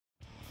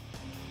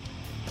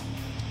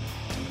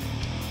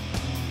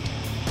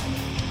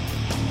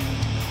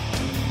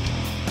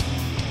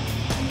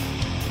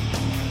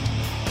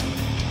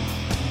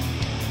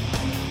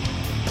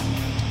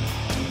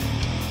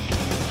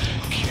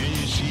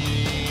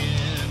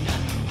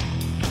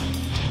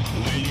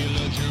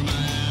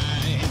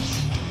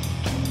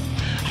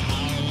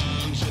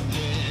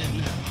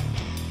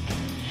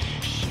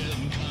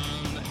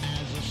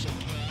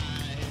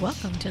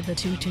Welcome to the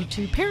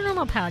 222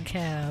 Paranormal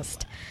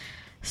Podcast,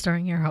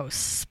 starring your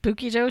hosts,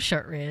 Spooky Joe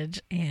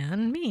Shortridge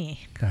and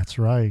me. That's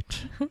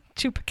right.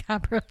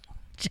 Chupacabra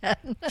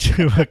Jen.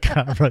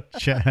 Chupacabra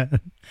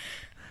Jen.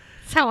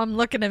 That's how I'm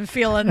looking and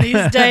feeling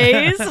these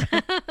days.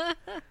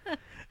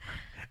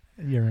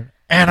 You're an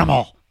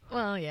animal.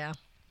 Well, yeah.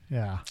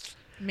 Yeah.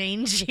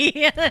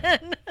 Mangy.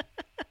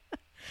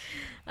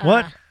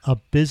 What a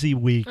busy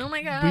week. Oh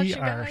my gosh, you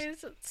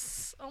guys,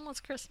 it's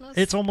almost Christmas.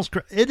 It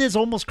is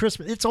almost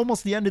Christmas. It's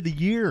almost the end of the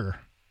year.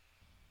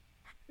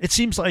 It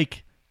seems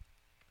like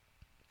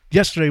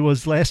yesterday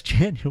was last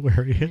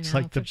January. It's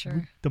like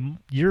the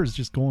year is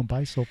just going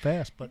by so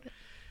fast, but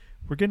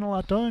we're getting a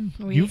lot done.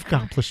 You've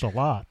accomplished a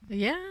lot.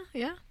 Yeah.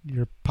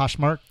 Your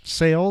Poshmark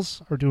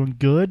sales are doing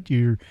good.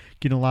 You're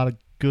getting a lot of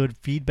good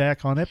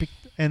feedback on it,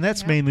 and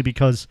that's mainly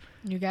because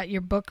you got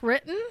your book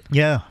written.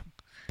 Yeah,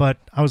 but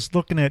I was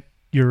looking at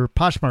your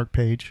Poshmark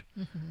page,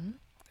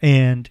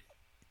 and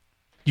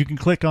you can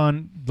click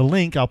on the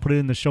link. I'll put it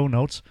in the show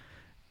notes.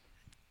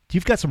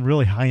 You've got some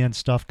really high-end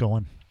stuff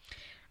going.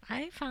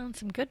 I found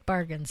some good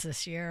bargains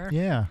this year.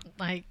 Yeah.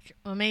 Like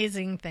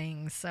amazing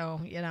things.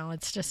 So,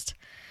 it's just,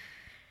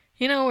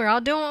 we're all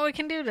doing what we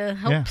can do to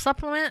help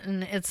supplement,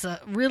 and it's a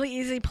really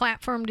easy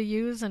platform to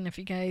use. And if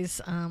you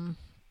guys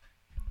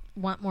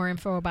want more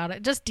info about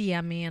it, just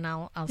DM me and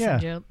I'll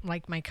send you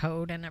like my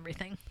code and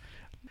everything.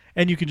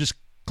 And you can just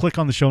click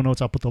on the show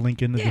notes. I'll put the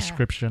link in the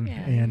description. Yeah,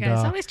 and you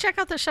guys always check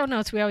out the show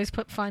notes. We always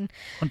put fun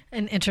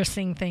and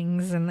interesting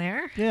things in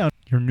there. Yeah.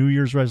 Your New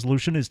Year's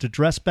resolution is to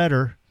dress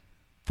better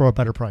for a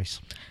better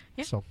price.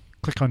 Yeah. So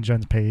click on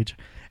Jen's page.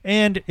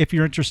 And if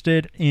you're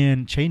interested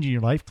in changing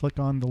your life, click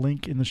on the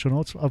link in the show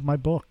notes of my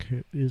book.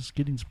 It is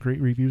getting some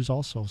great reviews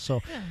also.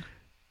 So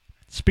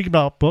speaking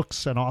about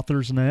books and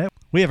authors and that,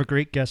 we have a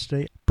great guest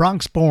today.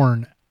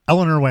 Bronx-born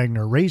Eleanor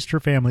Wagner raised her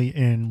family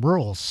in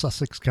rural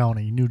Sussex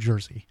County, New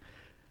Jersey.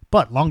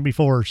 But long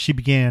before she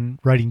began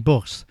writing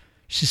books,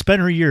 she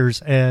spent her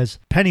years as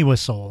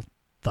Pennywhistle,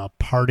 the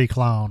party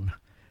clown,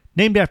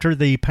 named after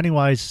the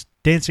Pennywise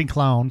dancing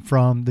clown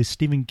from the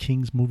Stephen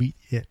King's movie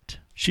It.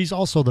 She's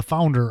also the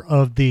founder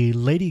of the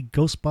Lady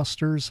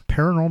Ghostbusters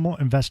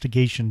Paranormal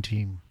Investigation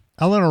Team.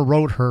 Eleanor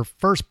wrote her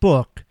first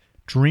book,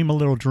 Dream a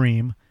Little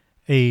Dream,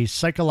 a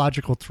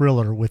psychological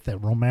thriller with a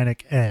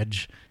romantic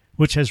edge,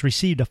 which has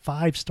received a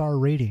 5-star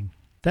rating.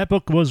 That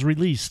book was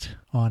released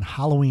on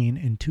Halloween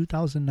in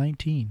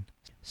 2019.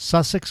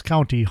 Sussex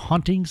County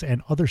Hauntings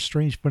and Other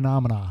Strange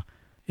Phenomena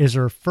is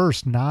her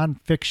first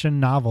non-fiction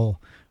novel,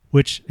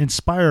 which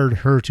inspired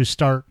her to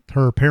start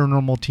her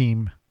paranormal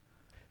team.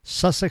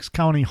 Sussex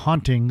County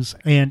Hauntings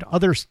and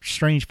Other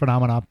Strange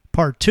Phenomena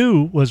Part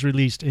 2 was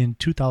released in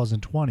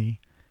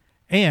 2020,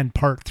 and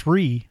Part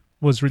 3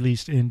 was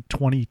released in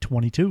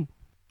 2022.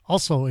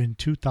 Also in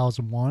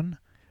 2001,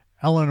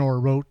 Eleanor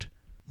wrote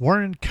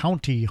Warren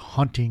County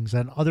Hauntings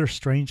and Other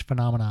Strange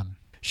Phenomenon.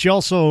 She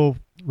also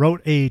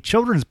wrote a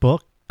children's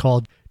book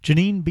called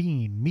Janine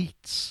Bean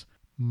Meets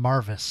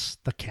Marvis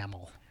the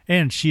Camel.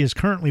 And she is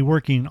currently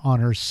working on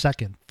her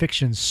second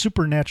fiction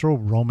supernatural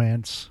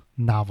romance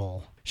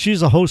novel.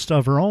 She's a host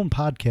of her own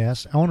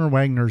podcast, Eleanor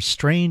Wagner's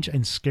Strange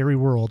and Scary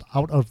World,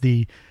 out of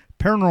the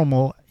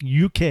Paranormal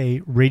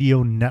UK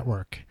radio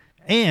network,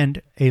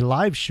 and a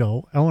live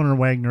show, Eleanor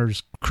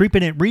Wagner's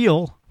Creepin' It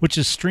Real, which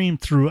is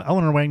streamed through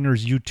Eleanor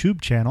Wagner's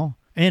YouTube channel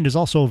and is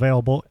also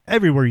available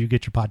everywhere you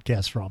get your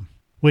podcasts from,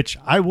 which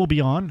I will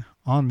be on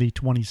the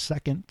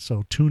 22nd,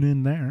 so tune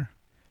in there.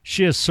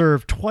 She has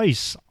served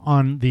twice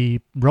on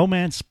the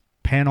romance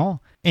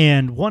panel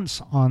and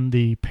once on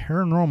the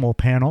paranormal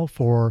panel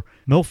for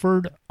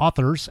Milford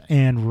Authors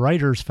and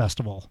Writers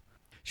Festival.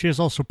 She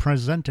has also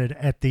presented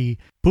at the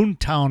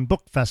Boomtown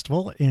Book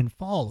Festival in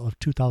fall of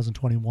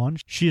 2021.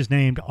 She is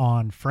named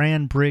on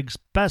Fran Briggs'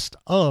 Best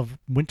of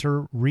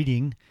Winter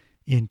Reading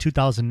in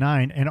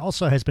 2009 and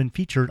also has been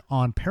featured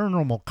on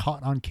Paranormal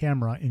Caught on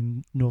Camera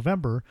in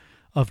November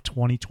of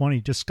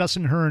 2020,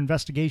 discussing her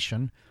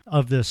investigation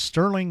of the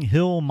Sterling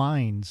Hill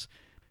Mines.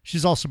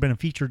 She's also been a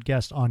featured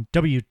guest on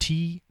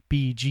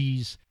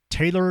WTBG's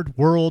Tailored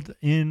World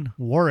in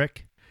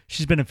Warwick.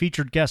 She's been a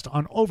featured guest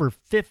on over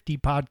 50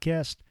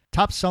 podcasts,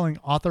 top-selling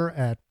author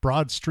at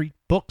Broad Street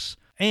Books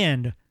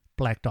and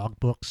Black Dog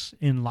Books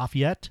in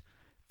Lafayette,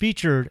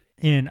 featured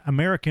in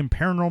American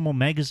Paranormal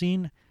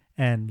Magazine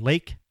and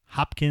Lake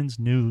Hopkins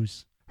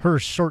News. Her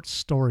short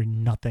story,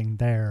 Nothing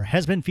There,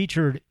 has been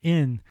featured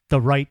in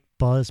the Right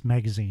Buzz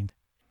magazine.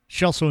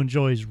 She also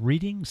enjoys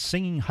reading,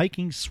 singing,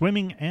 hiking,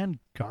 swimming, and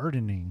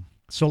gardening.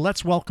 So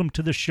let's welcome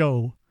to the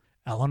show,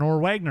 Eleanor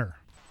Wagner.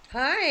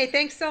 Hi,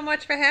 thanks so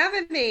much for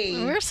having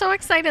me. We're so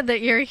excited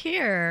that you're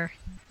here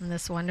in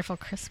this wonderful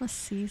Christmas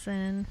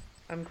season.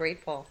 I'm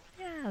grateful.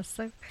 Yeah,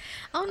 so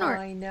Eleanor.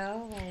 I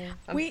know.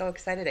 I'm so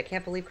excited. I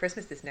can't believe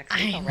Christmas is next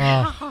week. I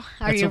know.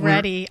 Are you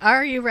ready?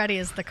 Are you ready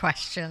is the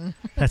question.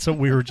 That's what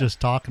we were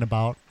just talking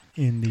about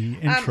in the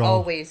intro. I'm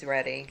always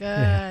ready. Good.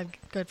 Yeah.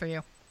 Good for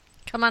you.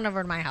 Come on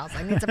over to my house.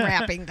 I need some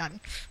wrapping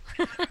done.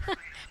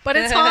 But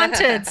it's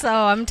haunted, so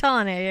I'm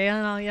telling you,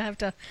 you have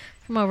to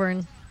come over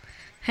and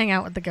hang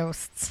out with the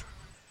ghosts.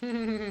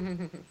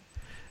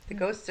 The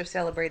ghosts are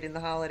celebrating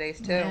the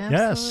holidays too.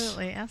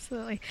 Absolutely,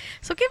 absolutely.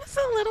 So give us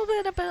a little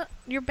bit about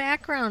your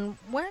background.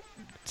 What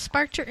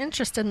sparked your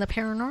interest in the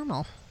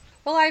paranormal?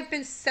 Well, I've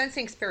been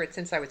sensing spirits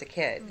since I was a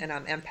kid, and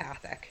I'm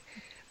empathic.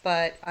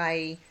 But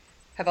I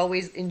have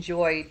always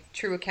enjoyed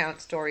true account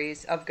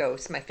stories of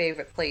ghosts. My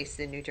favorite place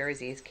in New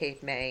Jersey is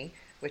Cape May,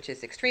 which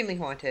is extremely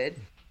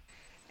haunted.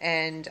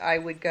 And I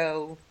would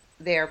go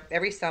there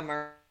every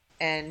summer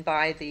and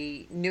buy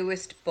the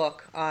newest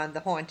book on the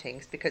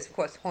hauntings, because of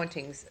course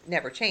hauntings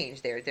never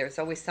change. There's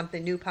always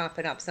something new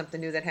popping up, something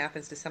new that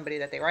happens to somebody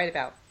that they write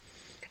about.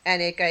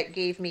 And it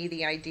gave me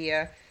the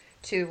idea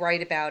to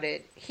write about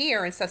it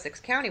here in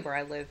Sussex County where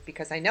I live,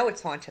 because I know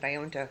it's haunted. I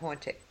owned a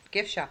haunted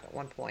gift shop at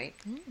one point.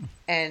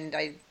 And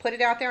I put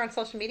it out there on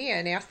social media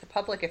and asked the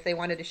public if they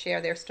wanted to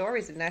share their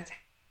stories, and that's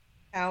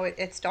how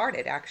it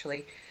started,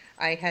 actually.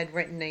 I had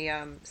written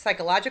a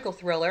psychological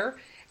thriller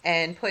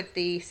and put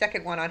the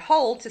second one on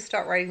hold to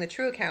start writing the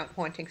true account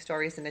haunting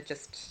stories, and it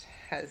just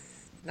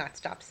has not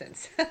stopped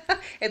since.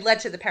 It led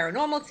to the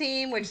paranormal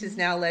team, which has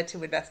now led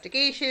to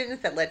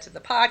investigations that led to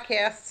the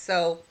podcast.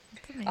 So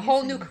a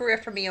whole new career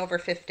for me over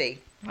 50.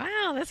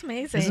 Wow, that's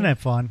amazing. Isn't that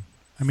fun?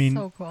 I mean,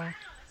 so cool.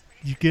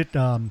 You get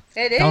down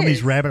is.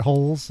 These rabbit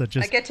holes that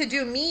just... I get to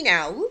do me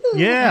now. Woo.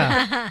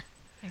 Yeah.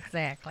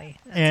 Exactly.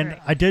 That's and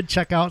right. I did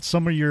check out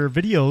some of your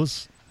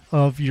videos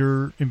of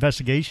your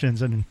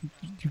investigations, and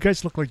you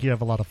guys look like you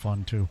have a lot of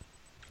fun too.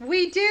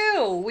 We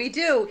do.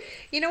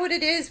 You know what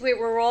it is?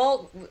 We're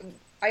all,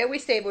 I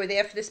always say we're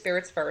there for the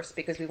spirits first,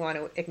 because we want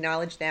to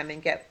acknowledge them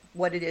and get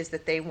what it is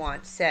that they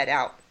want said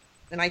out.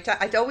 And I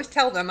always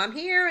tell them, I'm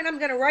here and I'm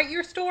going to write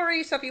your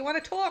story, so if you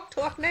want to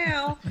talk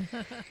now.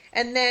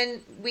 And then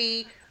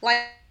we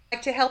like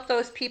to help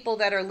those people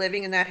that are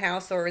living in that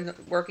house or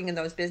working in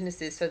those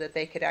businesses, so that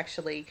they could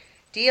actually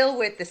deal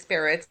with the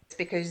spirits,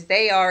 because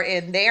they are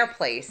in their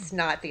place,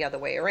 not the other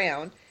way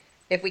around.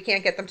 If we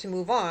can't get them to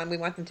move on, we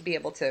want them to be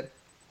able to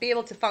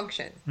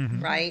function,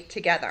 right,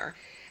 together.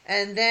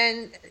 And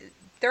then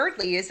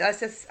thirdly is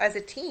us as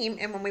a team,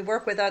 and when we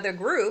work with other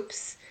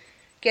groups,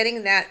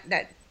 getting that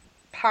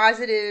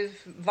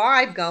positive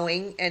vibe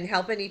going and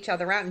helping each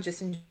other out and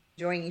just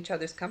enjoying each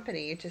other's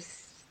company.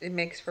 It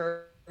makes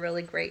for a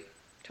really great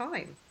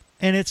time.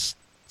 And it's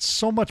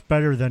so much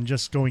better than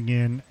just going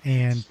in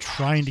and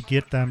trying to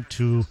get them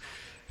to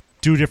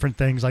do different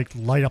things like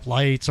light up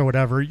lights or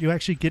whatever. You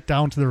actually get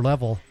down to their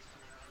level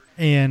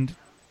and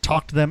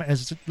talk to them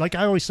as, like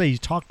I always say, you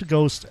talk to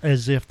ghosts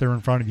as if they're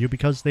in front of you,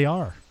 because they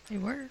are. They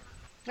were.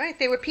 Right,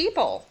 they were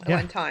people at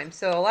one time.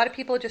 So a lot of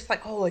people are just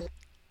like, oh,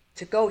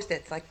 it's a ghost.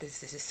 It's like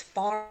this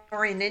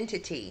foreign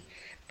entity.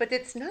 But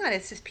it's not.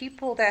 It's just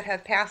people that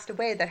have passed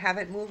away that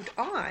haven't moved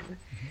on.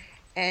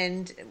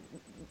 And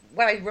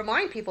what I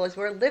remind people is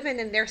we're living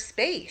in their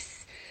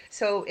space.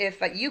 So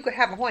if you could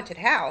have a haunted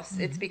house,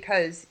 it's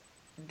because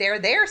they're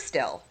there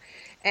still.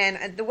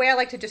 And the way I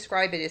like to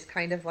describe it is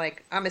kind of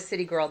like, I'm a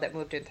city girl that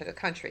moved into the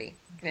country.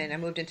 And I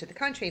moved into the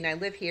country, and I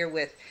live here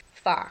with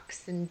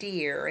fox and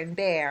deer and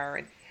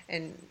bear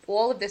and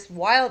all of this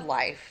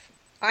wildlife.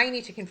 I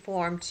need to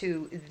conform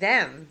to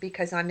them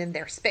because I'm in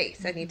their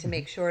space. I need to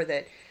make sure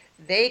that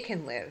they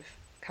can live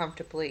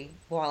comfortably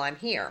while I'm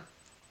here.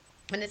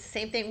 And it's the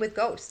same thing with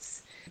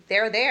ghosts.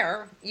 They're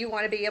there. You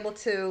want to be able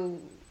to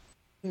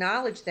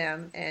acknowledge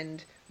them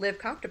and live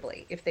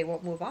comfortably if they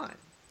won't move on.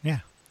 Yeah.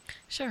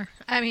 Sure.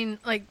 I mean,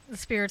 like the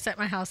spirits at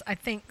my house, I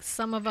think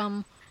some of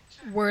them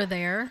were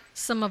there.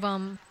 Some of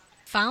them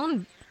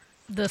found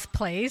this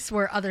place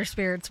where other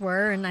spirits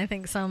were, and I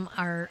think some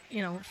are,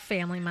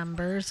 family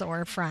members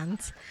or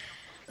friends.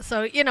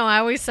 So, I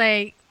always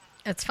say,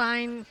 it's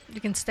fine, you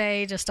can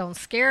stay, just don't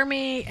scare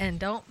me and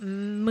don't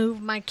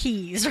move my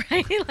keys,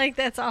 right? Like,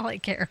 that's all I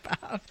care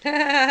about. You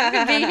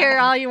can be here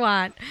all you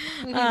want.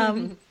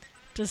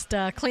 Just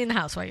clean the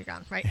house while you're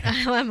gone, right?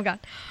 I'm gone.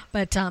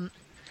 But,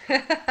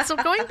 so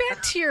going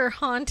back to your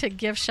haunted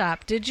gift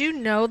shop, did you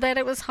know that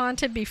it was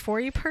haunted before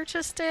you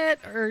purchased it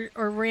or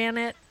ran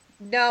it?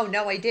 No,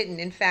 I didn't.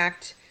 In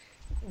fact,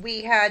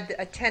 we had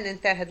a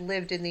tenant that had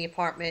lived in the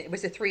apartment. It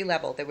was a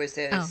 3-level. There was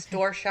a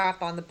store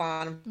shop on the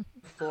bottom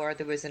floor.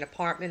 There was an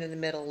apartment in the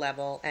middle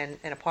level and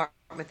an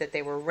apartment that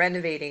they were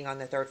renovating on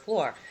the 3rd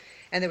floor.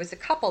 And there was a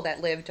couple that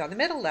lived on the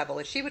middle level.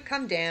 And she would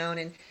come down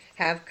and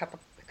have a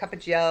cup of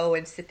joe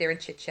and sit there and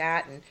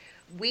chit-chat. And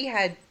we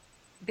had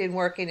been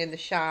working in the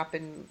shop,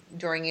 and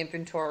during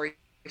inventory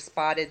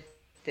spotted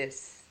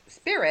this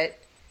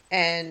spirit,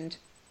 and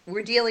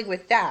we're dealing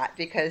with that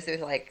because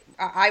there's like,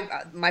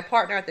 my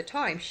partner at the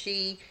time,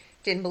 she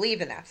didn't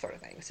believe in that sort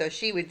of thing. So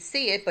she would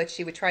see it, but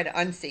she would try to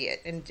unsee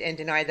it and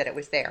deny that it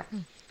was there.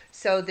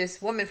 So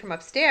this woman from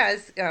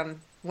upstairs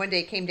one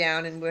day came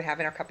down, and we were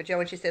having our cup of joe,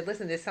 and she said,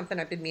 listen, there's something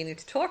I've been meaning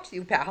to talk to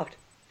you about.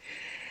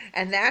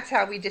 And that's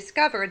how we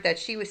discovered that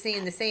she was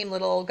seeing the same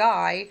little old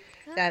guy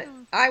that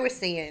I was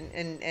seeing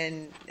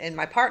and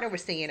my partner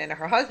was seeing and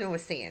her husband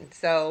was seeing.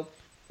 So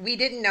we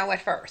didn't know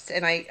at first.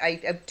 And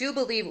I do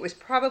believe it was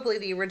probably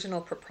the original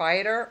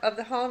proprietor of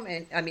the home,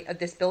 of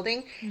this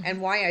building.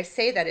 And why I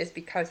say that is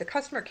because a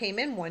customer came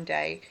in one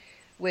day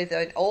with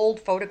an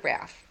old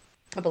photograph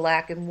a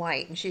black and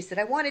white. And she said,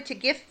 I wanted to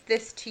gift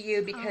this to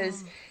you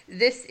because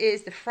this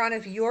is the front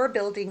of your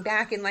building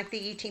back in like the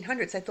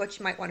 1800s. I thought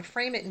you might want to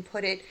frame it and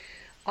put it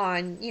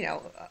on,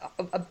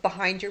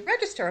 behind your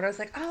register. And I was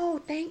like, oh,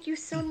 thank you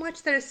so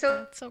much. That is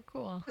That's so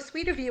cool.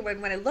 Sweet of you.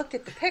 And when I looked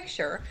at the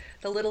picture,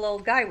 the little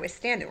old guy was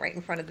standing right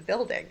in front of the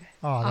building.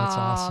 Oh, that's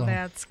awesome.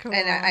 That's cool.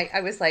 And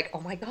I was like,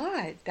 oh my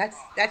God,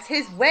 that's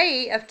his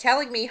way of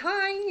telling me,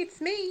 hi,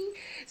 it's me.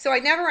 So I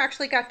never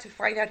actually got to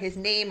find out his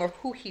name or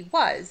who he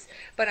was,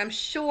 but I'm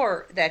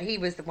sure that he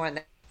was the one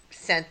that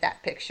sent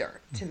that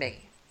picture to me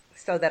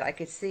so that I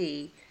could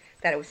see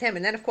that it was him.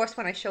 And then, of course,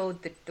 when I showed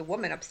the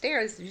woman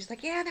upstairs, she's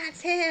like, yeah,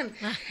 that's him.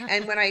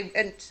 And when I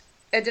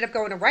ended up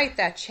going to write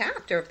that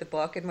chapter of the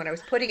book, and when I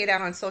was putting it out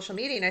on social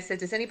media, and I said,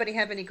 does anybody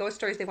have any ghost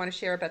stories they want to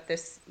share about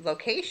this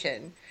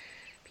location?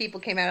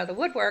 People came out of the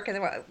woodwork, and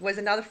there was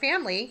another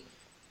family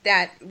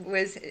that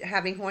was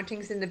having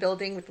hauntings in the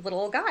building with the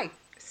little old guy.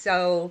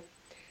 So,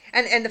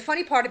 and the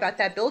funny part about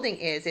that building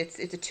is it's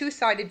a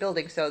two-sided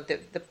building. So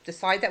the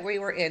side that we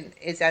were in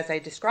is as I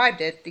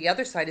described it. The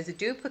other side is a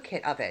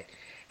duplicate of it.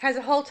 Has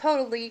a whole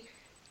totally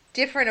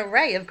different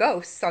array of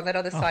ghosts on that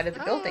other side of the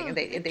building, and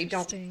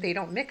they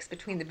don't mix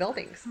between the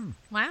buildings.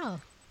 Wow,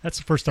 that's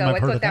the first time I've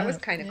heard of that. That was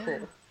kind of cool.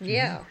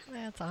 Yeah,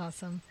 that's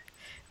awesome.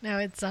 Now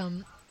it's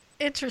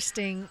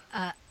interesting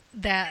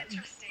that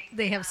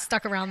they have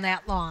stuck around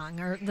that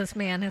long, or this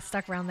man has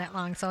stuck around that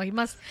long. So he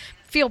must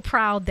feel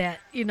proud that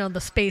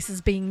the space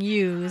is being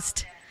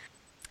used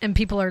and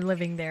people are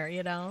living there.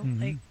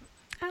 Like,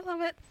 I love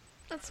it.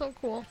 That's so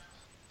cool.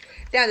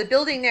 Now the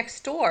building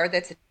next door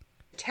that's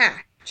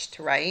attached,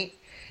 right,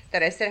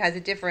 that I said has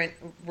a different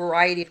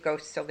variety of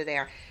ghosts over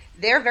there.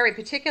 They're very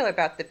particular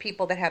about the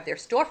people that have their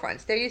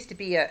storefronts. There used to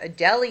be a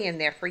deli in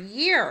there for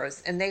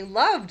years, and they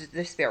loved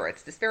the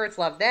spirits. The spirits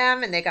loved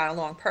them, and they got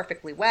along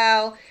perfectly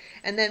well.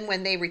 And then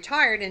when they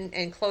retired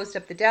and closed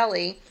up the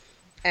deli,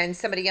 and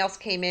somebody else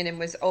came in and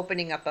was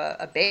opening up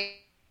a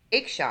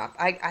bake shop,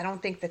 I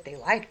don't think that they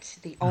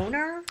liked the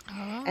owner.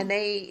 And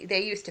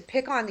they used to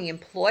pick on the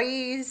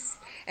employees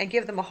and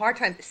give them a hard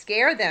time,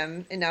 scare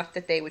them enough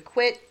that they would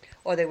quit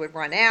or they would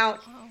run out,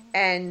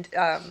 and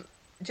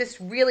just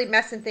really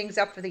messing things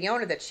up for the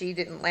owner that she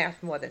didn't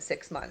last more than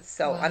 6 months.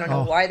 So I don't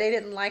know why they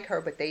didn't like her,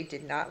 but they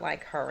did not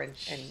like her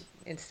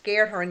and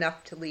scared her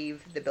enough to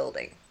leave the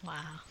building. Wow.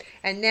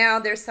 And now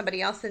there's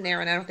somebody else in there,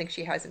 and I don't think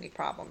she has any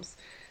problems.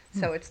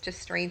 So it's just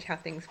strange how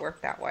things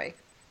work that way.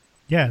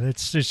 Yeah,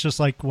 it's just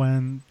like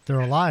when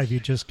they're alive, you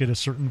just get a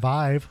certain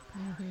vibe,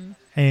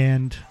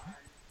 and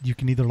you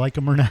can either like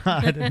them or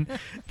not. And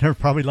they're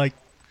probably like,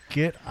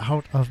 get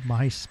out of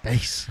my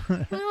space.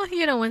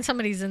 Well, when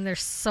somebody's in there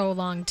so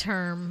long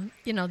term,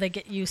 they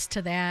get used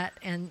to that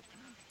and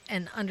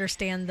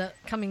understand the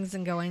comings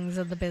and goings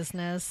of the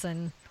business,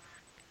 and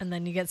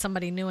then you get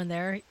somebody new in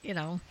there,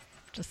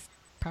 just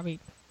probably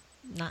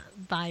not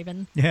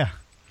vibing. Yeah.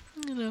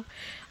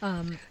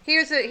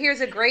 Here's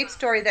a great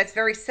story that's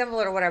very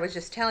similar to what I was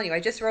just telling you. I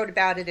just wrote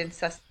about it in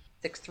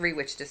Sussex 3,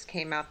 which just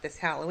came out this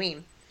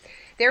Halloween.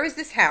 There was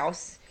this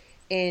house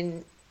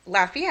in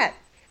Lafayette,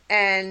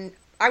 and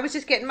I was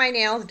just getting my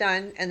nails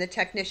done, and the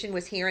technician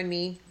was hearing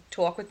me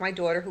talk with my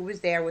daughter who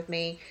was there with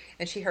me,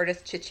 and she heard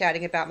us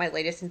chit-chatting about my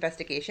latest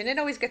investigation. It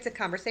always gets a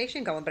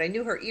conversation going, but I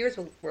knew her ears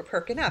were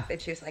perking up,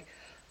 and she was like,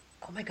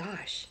 oh my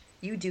gosh,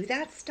 you do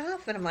that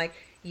stuff? And I'm like,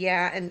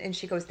 yeah. And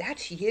she goes,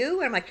 that's you?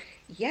 And I'm like,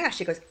 yeah.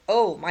 She goes,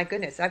 oh my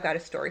goodness, I've got a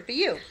story for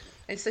you.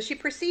 And so she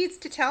proceeds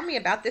to tell me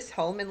about this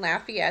home in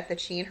Lafayette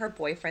that she and her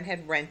boyfriend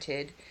had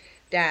rented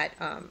that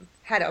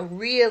had a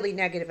really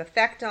negative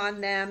effect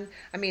on them.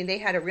 I mean, they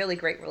had a really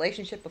great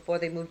relationship before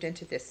they moved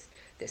into this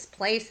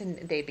place, and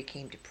they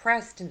became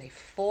depressed, and they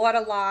fought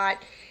a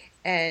lot,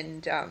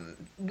 and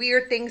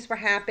weird things were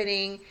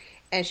happening.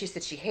 And she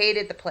said she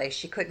hated the place.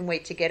 She couldn't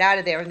wait to get out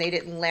of there, and they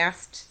didn't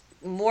last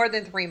more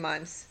than 3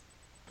 months.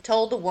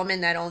 Told the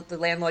woman that owned the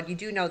landlord, you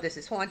do know this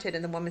is haunted,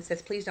 and the woman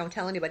says, please don't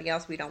tell anybody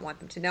else. We don't want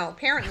them to know.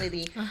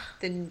 Apparently,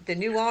 the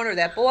new owner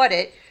that bought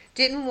it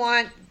didn't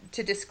want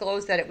to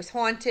disclose that it was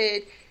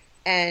haunted,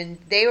 and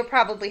they were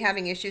probably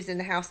having issues in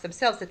the house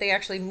themselves, that they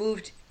actually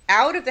moved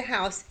out of the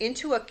house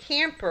into a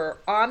camper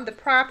on the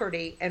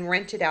property and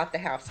rented out the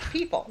house to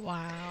people.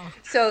 Wow.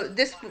 So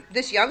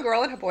this young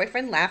girl and her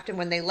boyfriend left, and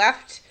when they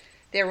left,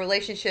 their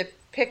relationship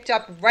picked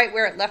up right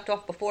where it left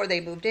off before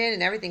they moved in,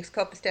 and everything's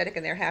copacetic,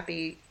 and they're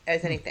happy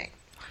as anything.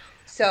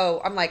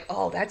 So I'm like,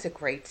 oh, that's a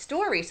great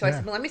story. So I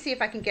said, well, let me see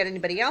if I can get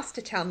anybody else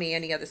to tell me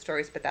any other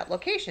stories about that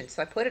location.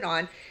 So I put it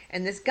on,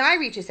 and this guy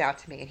reaches out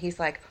to me, and he's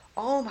like,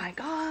 oh my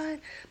God,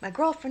 my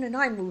girlfriend and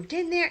I moved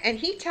in there. And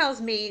he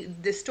tells me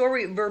the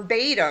story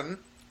verbatim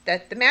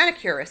that the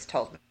manicurist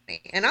told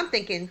me. And I'm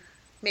thinking,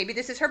 maybe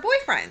this is her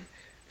boyfriend.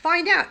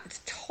 Find out. It's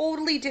a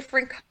totally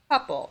different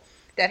couple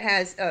that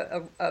has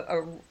a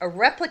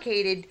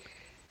replicated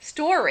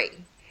story.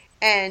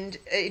 And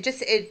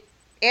it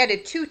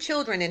added 2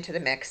 children into the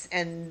mix,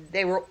 and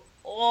they were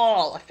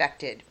all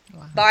affected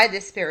by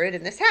this spirit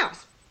in this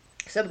house.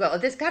 So I go, oh,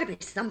 there's got to be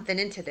something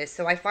into this.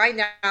 So I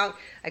find out,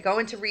 I go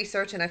into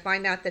research, and I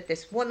find out that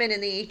this woman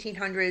in the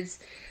 1800s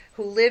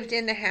who lived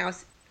in the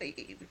house,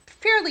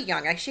 fairly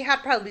young. She had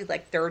probably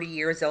like 30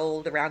 years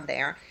old, around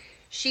there.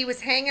 She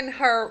was hanging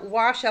her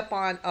wash up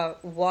on a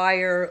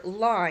wire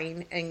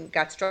line and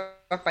got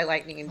struck by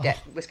lightning and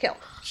was killed.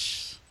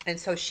 And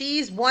so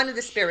she's one of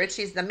the spirits.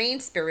 She's the main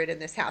spirit in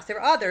this house.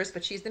 There are others,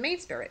 but she's the main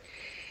spirit.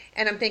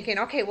 And I'm thinking,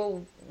 okay,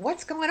 well,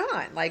 what's going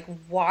on? Like,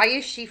 why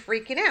is she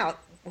freaking out?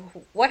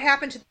 What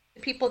happened to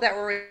the people that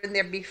were in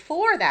there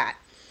before that?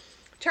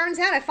 Turns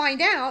out, I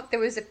find out there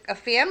was a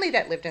family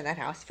that lived in that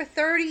house for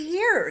 30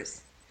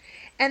 years.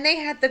 And they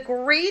had the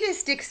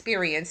greatest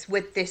experience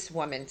with this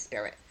woman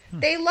spirit.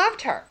 They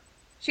loved her.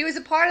 She was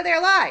a part of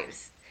their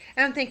lives.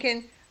 And I'm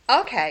thinking,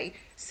 okay,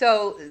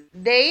 so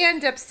they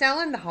end up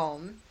selling the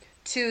home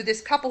to this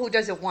couple who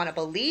doesn't want to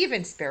believe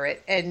in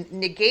spirit and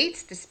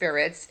negates the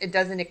spirits and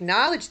doesn't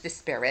acknowledge the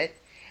spirit.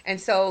 And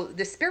so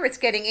the spirit's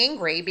getting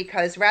angry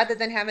because rather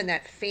than having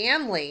that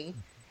family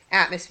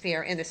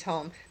atmosphere in this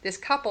home, this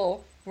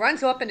couple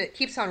runs up and it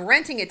keeps on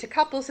renting it to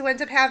couples who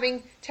end up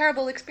having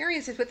terrible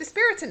experiences with the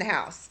spirits in the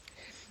house.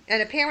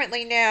 And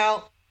apparently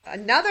now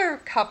another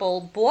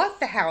couple bought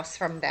the house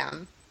from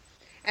them,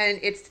 and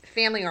it's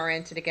family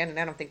oriented again, and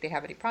I don't think they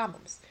have any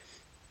problems.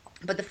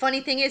 But the funny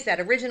thing is that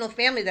original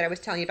family that I was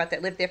telling you about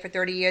that lived there for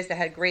 30 years that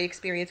had a great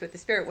experience with the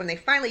spirit, when they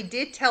finally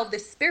did tell the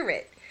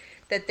spirit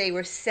that they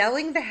were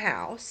selling the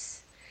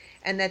house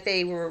and that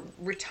they were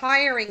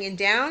retiring and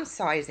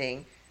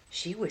downsizing,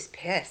 she was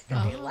pissed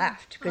that they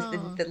left.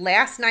 Because the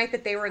last night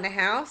that they were in the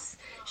house,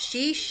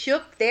 she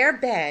shook their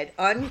bed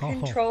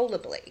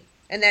uncontrollably.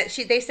 And that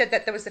they said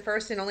that was the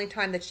first and only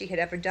time that she had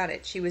ever done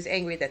it. She was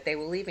angry that they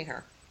were leaving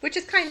her, which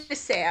is kind of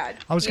sad.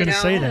 I was going to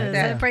say that.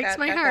 That breaks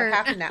my heart.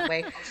 That happened that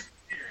way.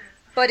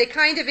 But it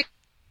kind of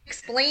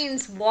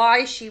explains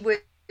why she was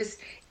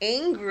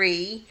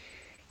angry,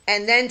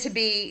 and then to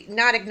be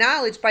not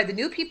acknowledged by the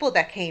new people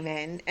that came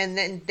in, and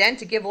then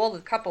to give all the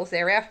couples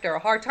thereafter a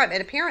hard time.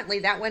 And apparently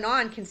that went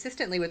on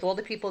consistently with all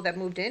the people that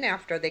moved in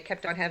after. They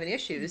kept on having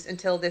issues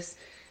until this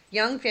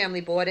young family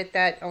bought it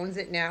that owns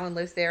it now and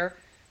lives there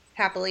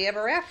happily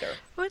ever after.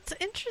 What's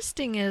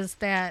interesting is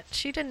that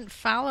she didn't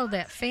follow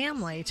that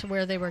family to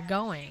where they were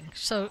going.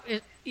 So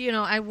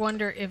I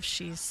wonder if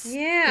she's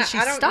I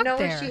don't stuck know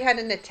there. if she had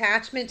an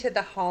attachment to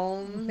the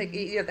home. Like,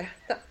 the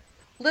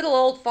little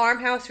old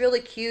farmhouse, really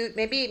cute.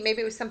 Maybe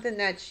it was something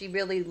that she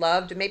really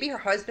loved. Maybe her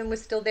husband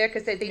was still there,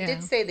 because they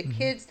did say the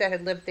kids that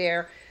had lived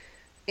there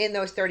in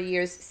those 30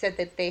 years said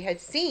that they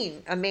had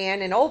seen a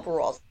man in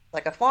overalls,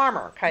 like a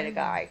farmer kind of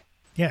guy.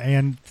 Yeah,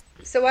 and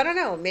so I don't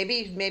know.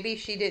 Maybe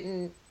she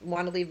didn't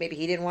want to leave. Maybe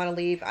he didn't want to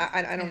leave.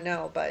 I don't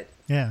know, but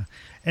yeah,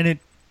 and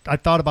I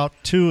thought about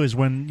too is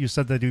when you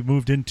said that you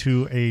moved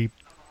into a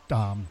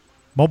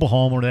mobile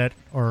home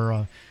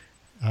or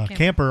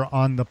camper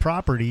on the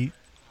property.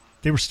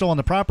 They were still on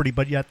the property,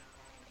 but yet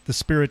the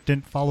spirit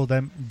didn't follow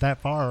them that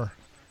far,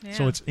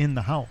 so it's in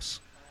the house.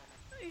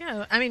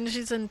 Yeah, I mean,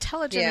 she's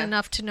intelligent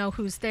enough to know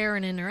who's there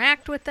and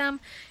interact with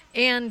them,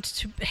 and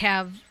to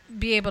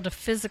be able to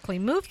physically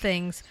move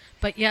things,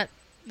 but yet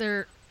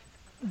there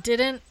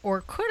didn't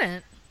or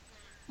couldn't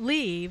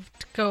leave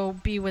to go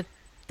be with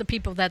the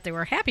people that they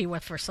were happy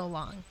with for so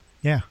long.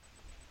 Yeah.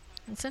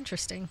 It's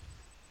interesting.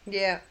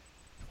 Yeah.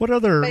 What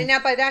other... But now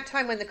by that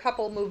time when the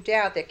couple moved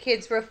out, their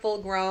kids were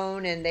full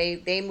grown, and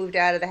they moved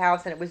out of the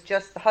house, and it was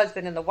just the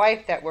husband and the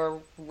wife that were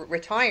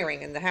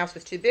retiring, and the house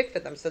was too big for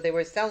them, so they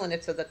were selling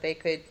it so that they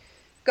could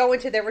go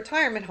into their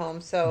retirement home.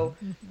 So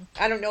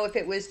I don't know if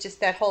it was just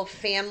that whole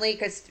family,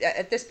 because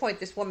at this point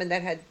this woman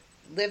that had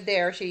lived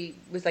there, she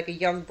was like a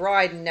young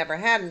bride and never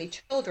had any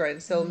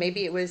children, so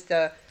maybe it was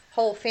the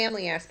whole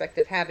family aspect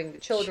of having the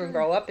children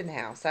grow up in the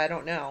house. I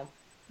don't know.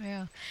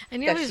 Yeah,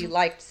 and that she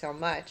liked so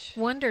much.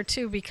 Wonder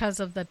too, because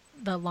of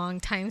the long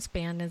time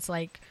span, is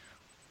like,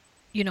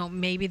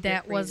 maybe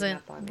that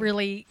wasn't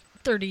really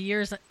 30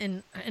 years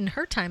in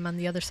her time on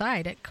the other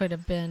side. It could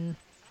have been,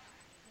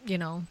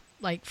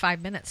 like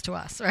 5 minutes to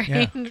us,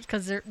 right?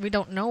 Because we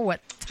don't know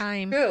what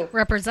time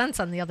represents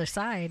on the other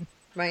side.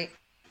 Right.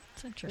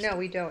 It's interesting. No,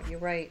 we don't. You're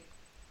right.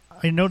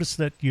 I noticed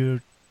that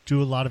you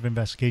do a lot of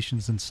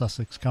investigations in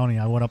Sussex County.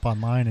 I went up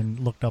online and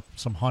looked up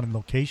some haunted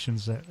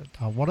locations.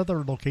 What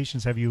other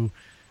locations have you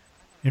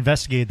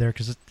investigated there?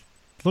 Because it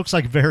looks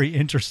like very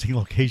interesting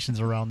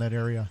locations around that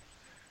area.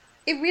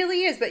 It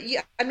really is, but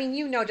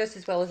just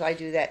as well as I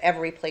do that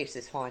every place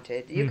is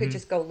haunted. You could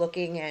just go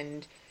looking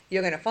and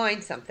you're going to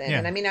find something. Yeah.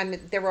 And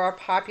there are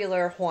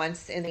popular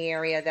haunts in the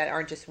area that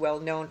aren't just well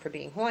known for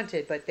being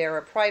haunted, but there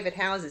are private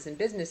houses and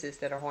businesses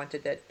that are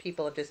haunted that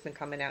people have just been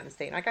coming out and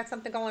saying, I got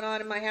something going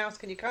on in my house,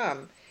 can you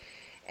come?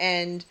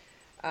 And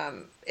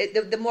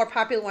the more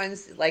popular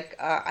ones, like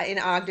in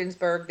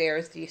Ogdensburg,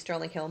 there's the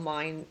Sterling Hill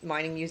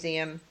Mining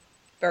Museum,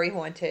 very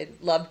haunted,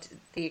 loved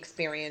the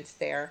experience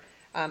there.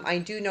 I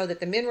do know that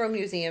the Monroe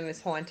Museum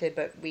is haunted,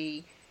 but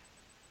we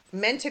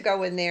meant to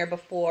go in there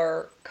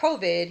before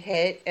COVID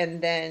hit,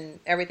 and then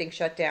everything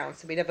shut down,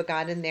 so we never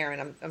got in there,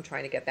 and I'm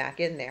trying to get back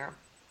in there.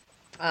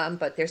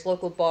 But there's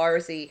local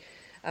bars, the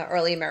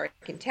Early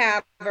American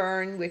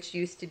Tavern, which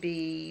used to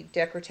be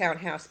Decker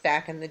Townhouse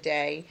back in the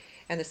day,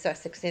 and the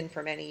Sussex Inn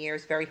for many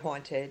years, very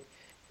haunted.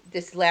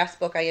 This last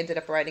book I ended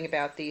up writing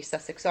about the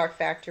Sussex Art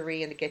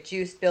Factory and the Get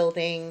Juiced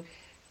building.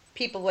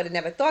 People would have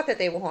never thought that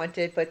they were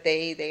haunted, but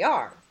they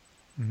are.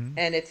 Mm-hmm.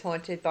 And it's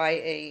haunted by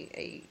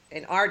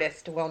an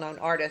artist, a well-known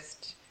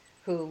artist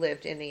who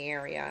lived in the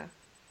area.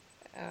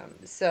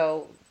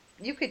 So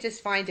you could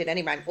just find it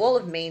anywhere. All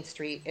of Main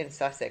Street in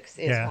Sussex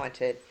is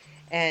haunted.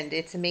 And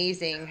it's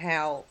amazing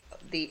how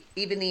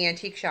even the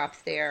antique shops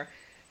there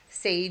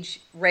sage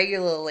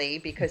regularly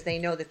because they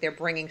know that they're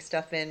bringing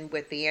stuff in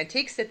with the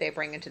antiques that they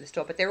bring into the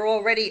store. But they're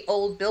already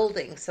old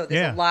buildings, so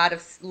there's a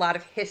lot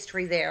of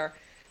history there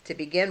to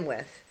begin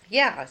with.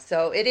 Yeah,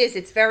 so it is.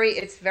 It's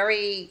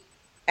very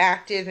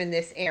active in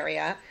this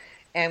area.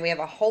 And we have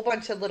a whole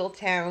bunch of little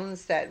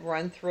towns that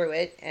run through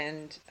it.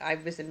 And I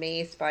was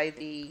amazed by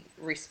the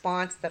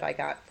response that I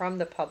got from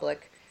the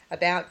public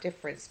about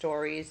different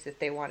stories that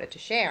they wanted to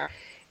share.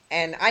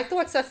 And I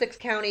thought Sussex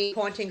County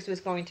Hauntings was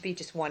going to be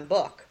just one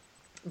book.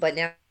 But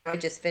now I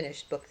just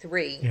finished book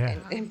 3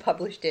 and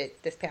published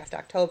it this past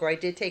October. I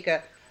did take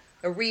a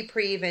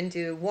reprieve and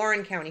do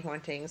Warren County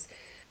Hauntings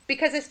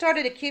because I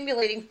started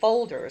accumulating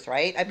folders,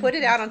 right? I put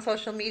it out on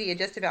social media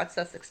just about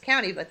Sussex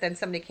County, but then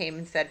somebody came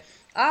and said,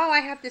 oh, I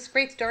have this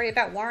great story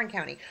about Warren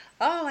County.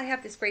 Oh, I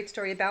have this great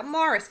story about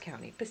Morris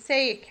County,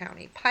 Passaic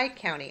County, Pike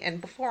County.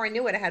 And before I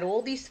knew it, I had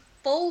all these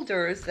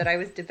folders that I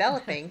was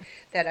developing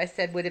that I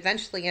said would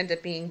eventually end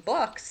up being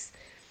books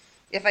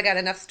if I got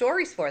enough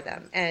stories for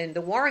them. And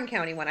the Warren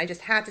County one, I just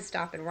had to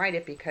stop and write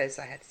it because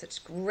I had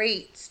such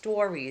great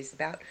stories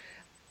about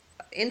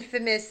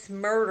infamous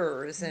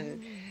murders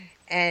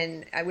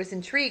and I was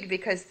intrigued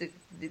because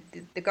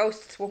the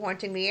ghosts were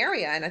haunting the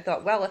area. And I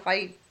thought, well, if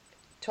I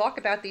talk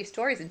about these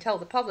stories and tell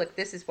the public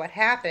this is what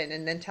happened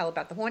and then tell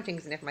about the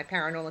hauntings, and if my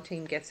paranormal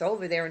team gets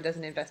over there and does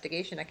an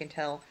investigation, I can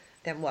tell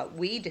them what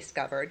we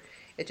discovered.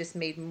 It just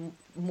made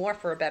more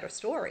for a better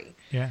story.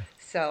 Yeah.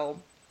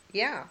 So,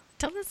 yeah.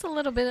 Tell us a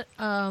little bit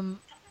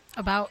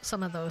about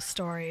some of those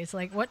stories.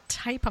 Like, what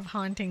type of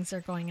hauntings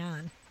are going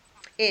on?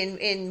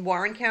 In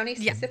Warren County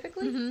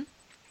specifically? Yeah. Mm-hmm.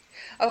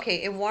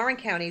 Okay, in Warren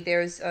County,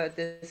 there's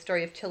the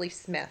story of Tilly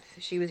Smith.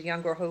 She was a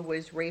young girl who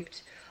was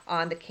raped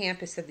on the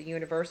campus of the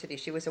university.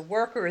 She was a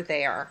worker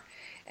there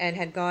and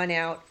had gone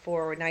out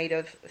for a night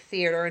of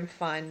theater and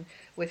fun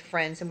with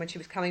friends. And when she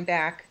was coming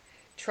back,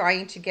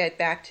 trying to get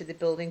back to the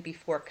building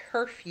before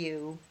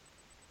curfew,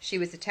 she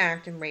was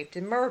attacked and raped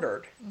and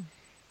murdered. Mm.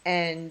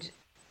 And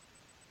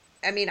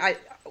I mean,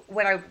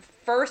 when I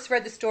first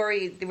read the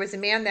story, there was a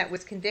man that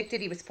was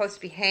convicted. He was supposed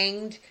to be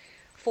hanged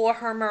for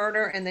her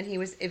murder, and then he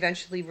was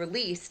eventually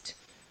released.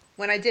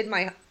 When I did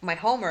my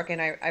homework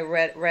and I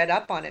read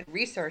up on it,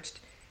 researched,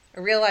 I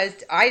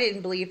realized I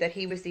didn't believe that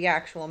he was the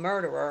actual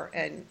murderer,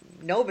 and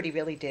nobody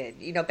really did.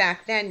 You know,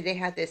 back then they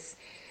had this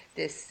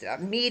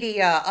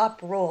media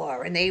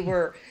uproar, and they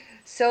were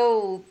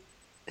so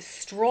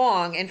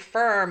strong and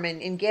firm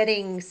in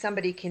getting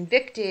somebody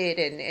convicted,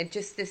 and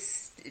just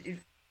this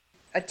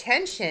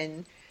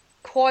attention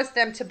caused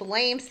them to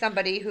blame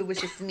somebody who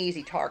was just an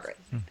easy target.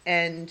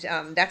 And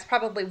that's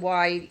probably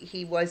why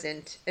he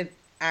wasn't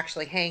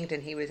actually hanged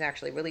and he was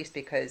actually released,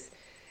 because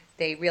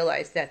they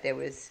realized that there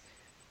was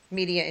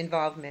media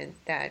involvement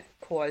that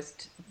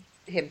caused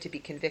him to be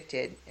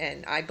convicted.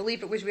 And I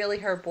believe it was really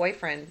her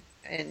boyfriend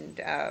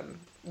and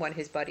one of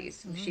his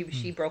buddies. Mm-hmm.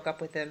 She broke up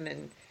with him,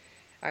 and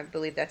I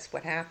believe that's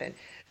what happened.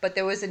 But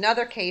there was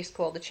another case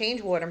called the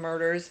Changewater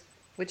Murders,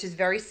 which is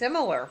very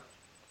similar.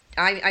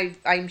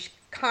 I'm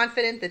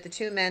confident that the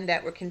two men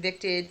that were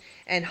convicted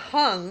and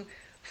hung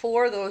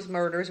for those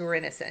murders were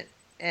innocent,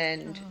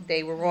 and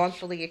they were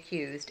wrongfully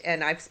accused.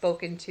 And I've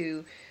spoken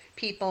to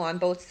people on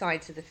both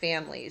sides of the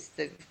families,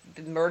 the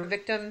murder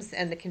victims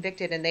and the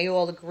convicted, and they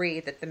all agree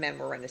that the men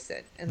were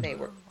innocent and they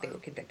were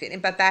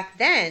convicted. But back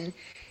then,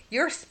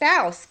 your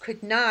spouse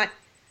could not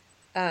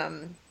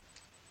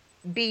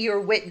be your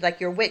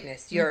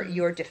witness,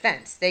 your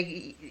defense.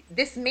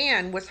 This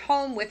man was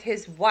home with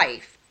his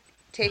wife,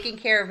 taking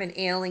care of an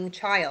ailing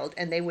child,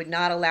 and they would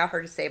not allow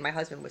her to say, my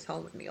husband was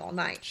home with me all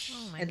night.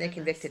 And they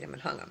convicted him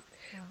and hung him.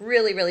 Yeah.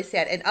 Really, really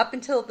sad. And up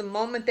until the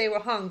moment they were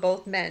hung,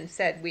 both men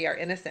said, we are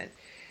innocent.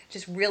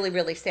 Just really,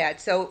 really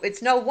sad. So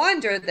it's no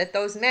wonder that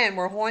those men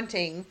were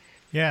haunting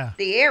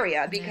the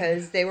area,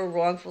 because they were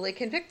wrongfully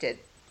convicted.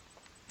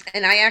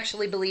 And I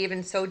actually believe,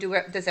 and so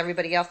does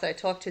everybody else that I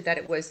talked to, that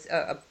it was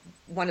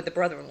one of the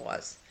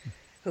brother-in-laws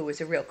who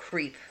was a real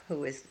creep, who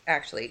was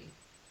actually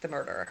the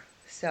murderer.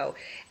 So,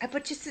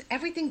 but just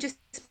everything just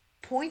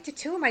pointed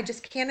to him. I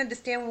just can't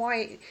understand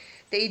why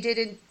they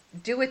didn't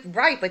do it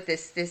right. But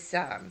this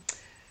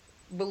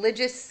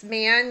religious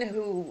man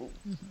who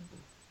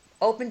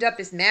opened up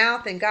his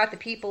mouth and got the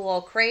people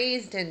all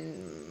crazed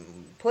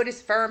and put his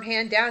firm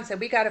hand down and said,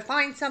 we got to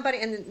find somebody.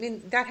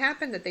 And that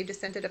happened, that they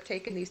just ended up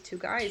taking these two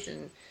guys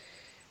and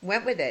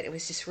went with it. It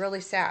was just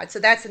really sad. So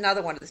that's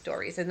another one of the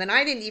stories. And then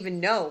I didn't even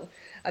know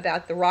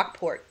about the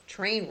Rockport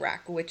train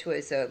wreck, which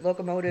was a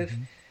locomotive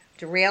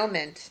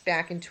derailment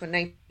back in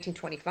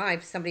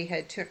 1925. Somebody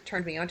had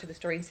turned me onto the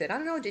story and said, I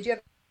don't know, did you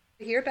ever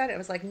hear about it? I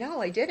was like,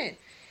 no, I didn't.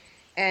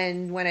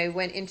 And when I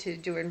went into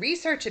doing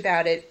research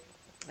about it,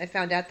 I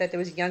found out that there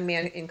was a young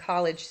man in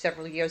college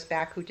several years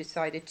back who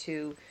decided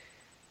to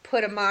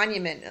put a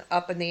monument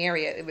up in the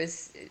area. It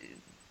was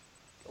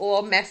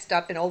all messed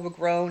up and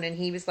overgrown, and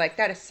he was like,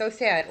 that is so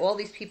sad. All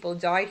these people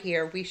died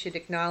here. We should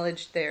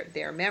acknowledge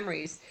their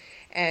memories.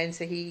 And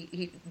so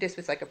he this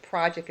was like a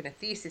project and a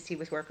thesis he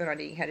was working on.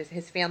 He had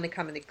his family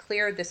come and they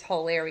cleared this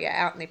whole area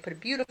out, and they put a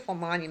beautiful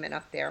monument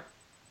up there.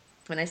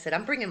 And I said,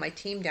 I'm bringing my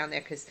team down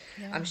there because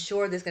I'm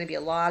sure there's going to be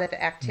a lot of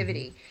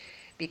activity,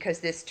 because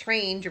this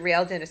train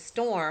derailed in a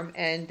storm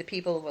and the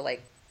people were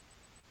like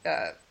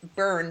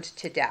burned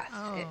to death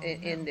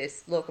in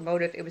this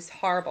locomotive. It was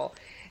horrible.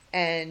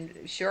 And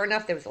sure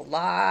enough, there was a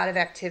lot of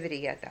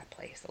activity at that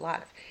place,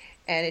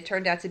 and it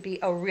turned out to be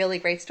a really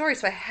great story.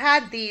 So I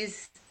had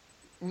these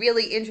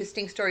really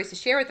interesting stories to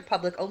share with the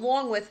public,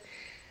 along with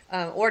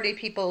ordinary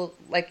people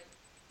like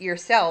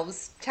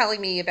yourselves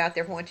telling me about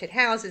their haunted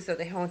houses or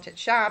their haunted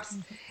shops.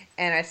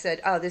 And I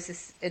said, oh, this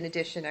is an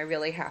edition I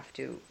really have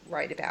to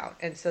write about.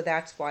 And so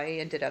that's why I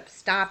ended up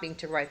stopping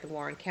to write the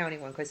Warren County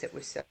one, because it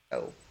was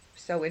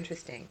so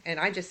interesting. And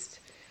I just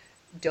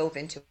dove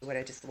into it.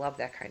 I just love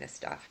that kind of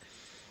stuff.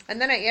 And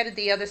then I added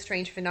the other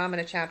strange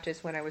phenomena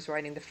chapters when I was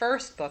writing the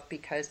first book,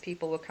 because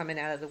people were coming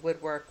out of the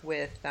woodwork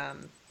with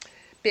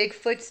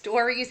Bigfoot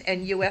stories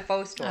and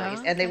UFO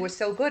stories, and they were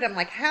so good. I'm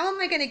like, how am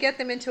I going to get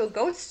them into a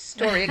ghost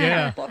story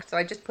account book? So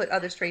I just put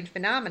other strange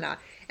phenomena,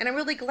 and I'm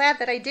really glad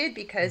that I did,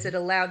 because it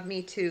allowed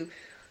me to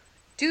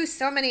do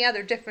so many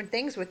other different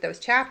things with those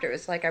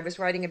chapters. Like I was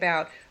writing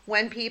about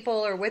when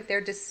people are with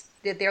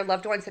their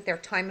loved ones at their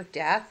time of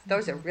death.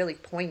 Those are really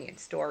poignant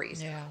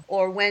stories.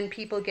 Or when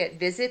people get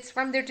visits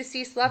from their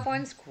deceased loved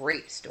ones,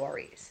 great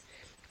stories.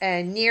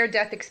 And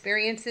near-death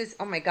experiences,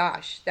 oh my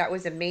gosh, that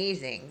was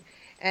amazing.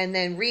 And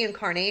then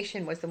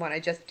reincarnation was the one I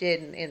just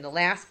did in the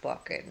last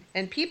book.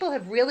 And people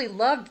have really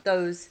loved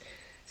those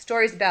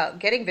stories about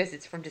getting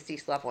visits from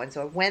deceased loved ones,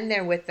 or when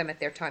they're with them at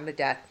their time of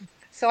death.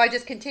 So I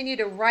just continue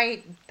to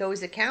write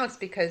those accounts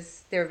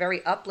because they're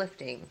very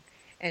uplifting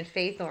and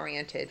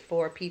faith-oriented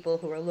for people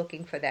who are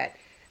looking for that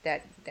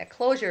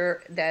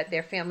closure, that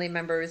their family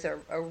members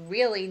are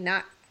really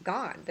not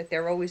gone, that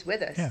they're always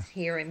with us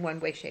here in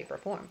one way, shape, or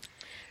form.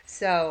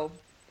 So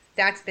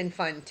that's been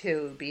fun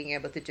too, being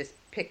able to just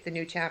pick the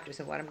new chapters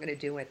and what I'm going to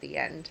do at the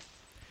end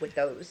with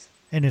those.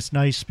 And it's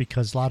nice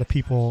because a lot of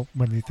people,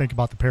 when they think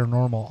about the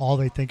paranormal, all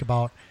they think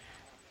about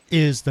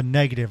is the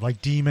negative,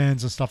 like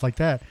demons and stuff like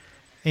that.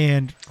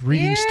 And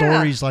reading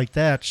stories like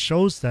that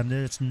shows them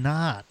that it's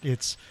not.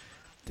 It's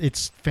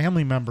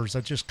family members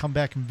that just come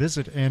back and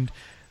visit. And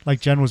like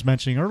Jen was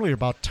mentioning earlier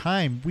about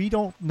time, we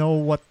don't know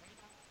what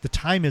the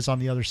time is on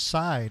the other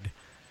side.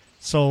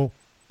 So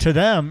to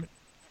them,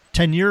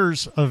 10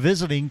 years of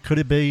visiting, could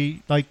it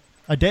be like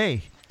a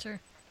day? Sure.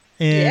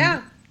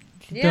 And,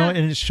 you know,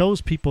 and it shows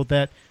people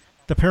that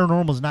the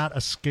paranormal is not a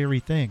scary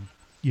thing.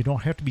 You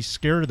don't have to be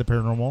scared of the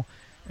paranormal.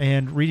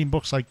 And reading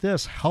books like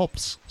this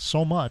helps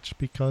so much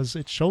because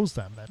it shows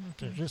them that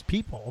there's just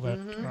people that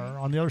are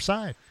on the other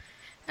side.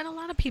 And a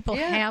lot of people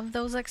have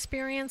those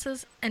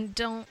experiences and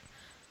don't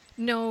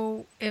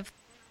know if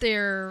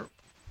they're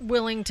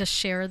willing to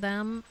share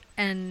them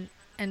and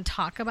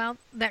talk about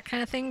that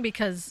kind of thing,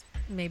 because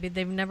maybe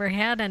they've never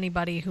had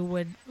anybody who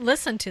would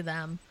listen to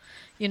them.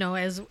 You know,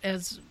 as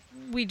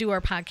we do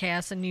our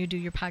podcast and you do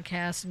your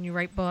podcast and you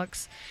write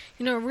books,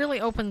 you know, it really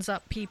opens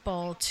up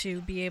people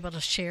to be able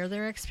to share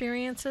their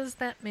experiences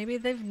that maybe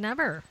they've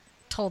never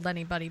told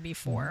anybody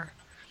before.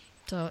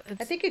 So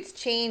I think it's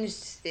changed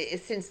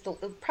since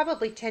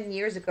probably 10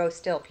 years ago.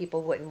 Still,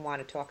 people wouldn't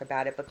want to talk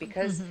about it, but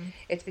because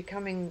it's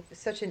becoming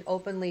such an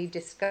openly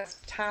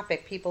discussed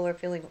topic, people are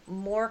feeling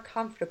more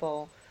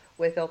comfortable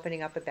with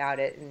opening up about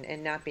it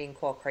and not being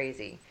called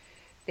crazy.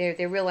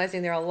 They're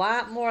realizing there are a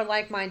lot more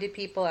like-minded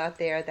people out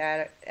there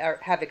that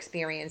have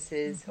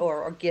experiences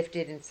or are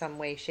gifted in some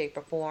way, shape,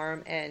 or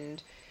form,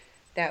 and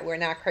that we're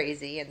not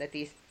crazy, and that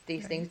these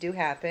things do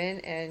happen,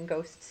 and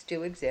ghosts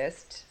do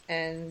exist,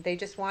 and they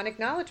just want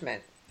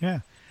acknowledgement. Yeah.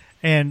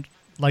 And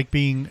like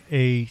being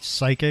a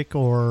psychic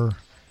or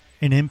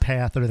an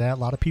empath or that, a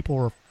lot of people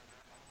are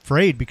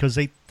afraid because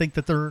they think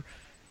that they're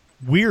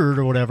weird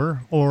or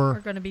whatever,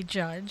 or going to be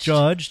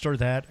judged or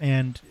that,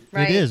 and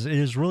it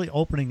is really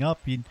opening up.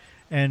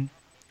 And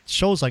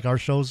shows like our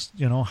shows,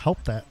 you know,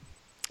 help that.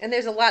 And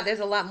there's a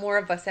lot more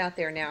of us out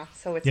there now,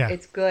 so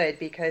it's good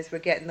because we're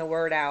getting the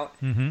word out.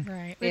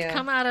 Right, we've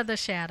come out of the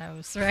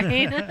shadows,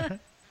 right?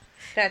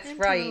 That's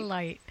into right. the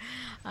light.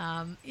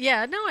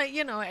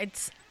 You know,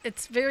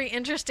 it's very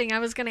interesting. I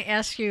was going to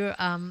ask you.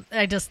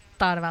 I just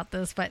thought about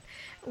this, but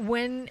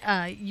when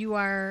you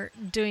are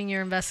doing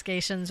your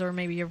investigations or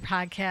maybe your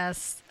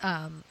podcasts,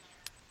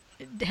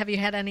 have you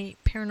had any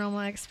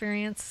paranormal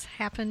experience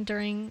happen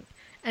during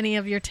any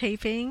of your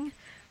taping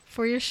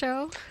for your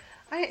show?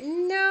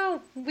 No,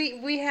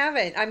 we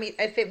haven't. I mean,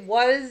 if it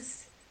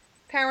was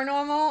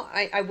paranormal,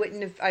 I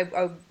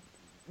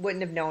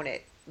wouldn't have known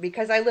it,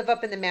 because I live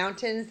up in the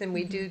mountains and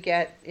we do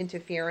get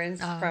interference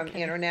from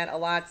internet a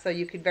lot. So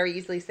you could very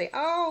easily say,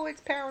 "Oh,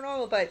 it's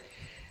paranormal," but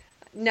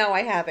No,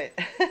 I haven't.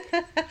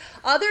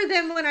 Other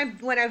than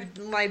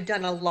when I've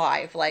done a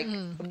live, like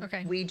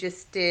Okay. we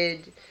just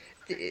did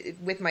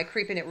with my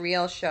Creeping It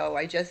Real show.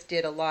 I just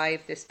did a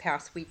live this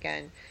past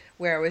weekend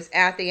where I was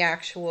at the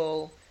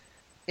actual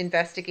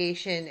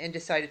investigation and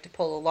decided to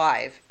pull a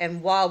live.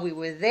 And while we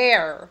were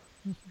there,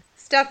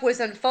 stuff was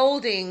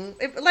unfolding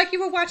like you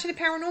were watching a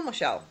paranormal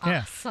show.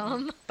 Yeah.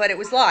 Awesome. But it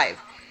was live.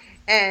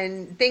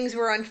 And things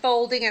were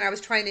unfolding, and I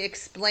was trying to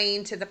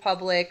explain to the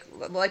public,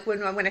 like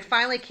when I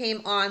finally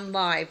came on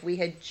live, we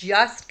had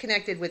just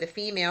connected with a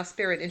female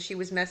spirit, and she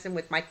was messing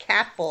with my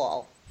cat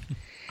ball,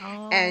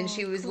 and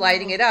she was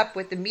lighting it up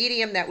with the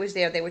medium that was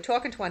there. They were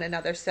talking to one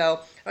another,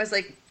 so I was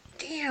like,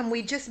 damn,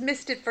 we just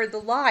missed it for the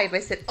live. I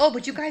said, oh,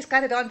 but you guys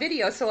got it on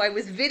video. So I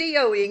was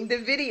videoing the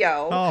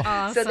video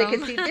so they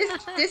could see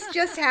this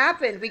just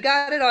happened. We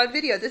got it on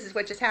video. This is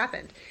what just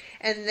happened.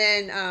 And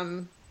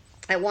then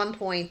at one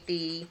point,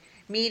 the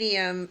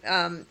medium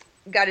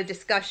got a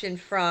discussion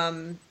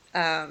from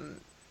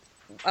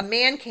a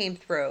man came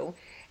through,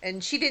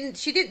 and she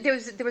didn't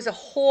there was a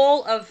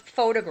hall of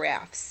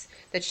photographs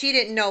that she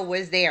didn't know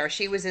was there.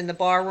 She was in the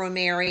barroom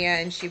area,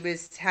 and she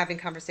was having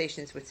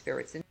conversations with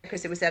spirits, and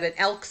because it was at an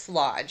Elks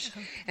Lodge.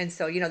 And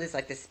so, there's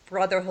like this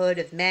brotherhood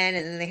of men,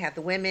 and then they have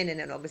the women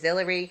and an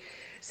auxiliary.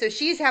 So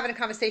she's having a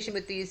conversation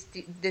with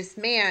this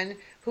man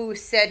who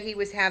said he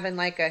was having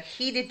like a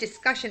heated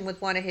discussion with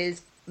one of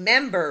his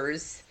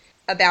members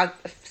about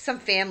some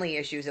family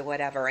issues or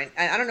whatever. And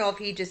I don't know if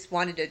he just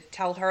wanted to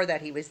tell her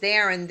that he was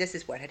there and this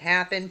is what had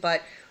happened,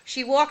 but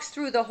she walks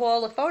through the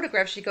hall of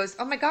photographs. She goes,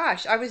 oh my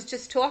gosh, I was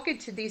just talking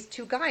to these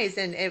two guys,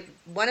 and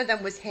one of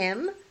them was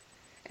him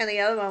and the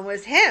other one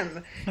was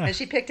him. And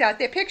she picked out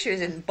their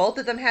pictures, and both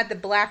of them had the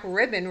black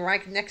ribbon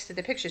right next to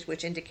the pictures,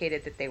 which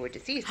indicated that they were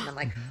deceased. And I'm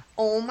like,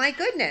 oh my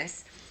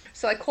goodness.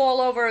 So I call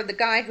over the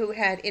guy who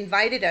had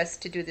invited us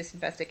to do this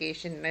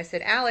investigation, and I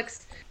said,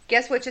 Alex,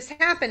 guess what just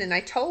happened? And I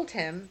told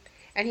him,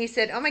 and he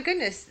said, oh my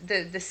goodness,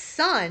 the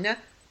son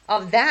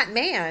of that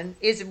man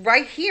is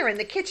right here in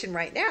the kitchen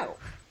right now.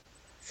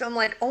 So I'm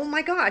like, oh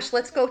my gosh,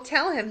 let's go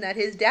tell him that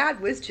his dad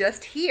was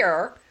just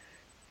here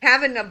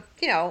having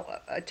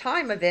a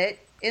time of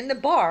it in the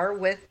bar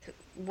with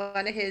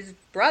one of his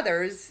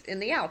brothers in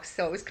the Elks.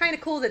 So it was kind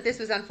of cool that this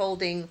was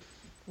unfolding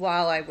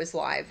while I was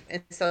live.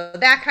 And so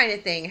that kind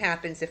of thing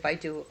happens if I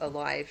do a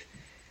live.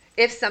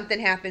 If something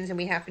happens and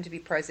we happen to be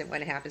present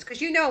when it happens. Because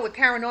with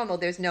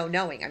paranormal, there's no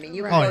knowing. I mean,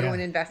 you can go to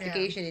an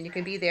investigation and you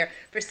can be there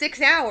for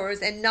 6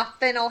 hours and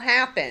nothing will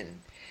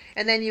happen.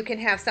 And then you can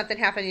have something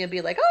happen and you'll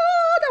be like,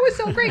 oh, that was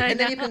so great. And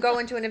then you can go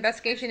into an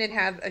investigation and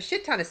have a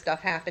shit ton of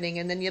stuff happening.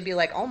 And then you'll be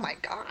like, oh my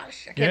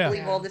gosh, I can't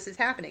believe all this is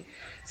happening.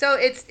 So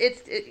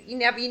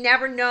you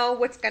never know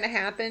what's going to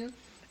happen.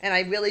 And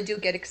I really do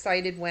get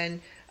excited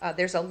when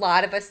there's a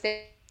lot of us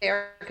there.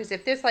 Because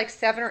if there's like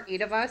 7 or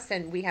 8 of us,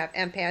 and we have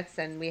empaths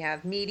and we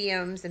have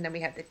mediums, and then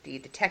we have the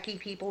techie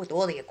people with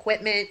all the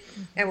equipment,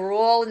 and we're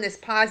all in this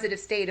positive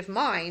state of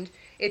mind,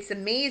 it's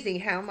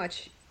amazing how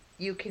much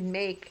you can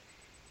make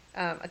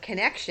a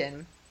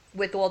connection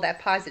with all that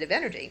positive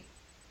energy,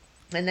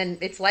 and then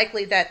it's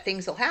likely that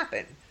things will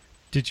happen.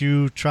 Did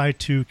you try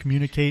to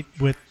communicate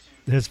with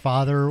his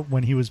father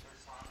when he was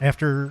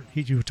after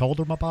you told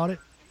him about it?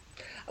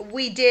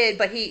 We did,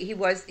 but he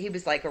was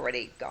like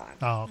already gone.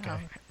 Oh, okay.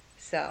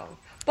 So,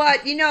 but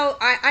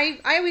I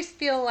always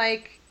feel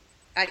like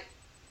I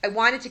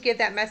wanted to give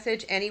that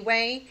message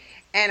anyway,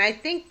 and I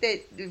think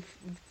that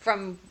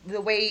from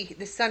the way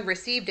the son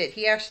received it,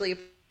 he actually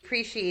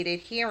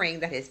appreciated hearing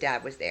that his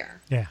dad was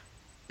there. Yeah.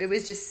 It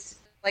was just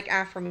like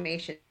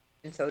affirmation,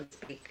 so to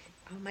speak.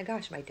 Oh my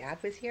gosh, my dad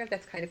was here?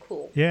 That's kind of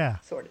cool. Yeah.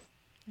 Sort of.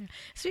 Yeah.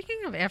 Speaking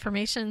of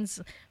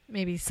affirmations,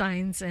 maybe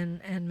signs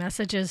and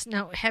messages,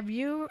 now, have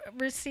you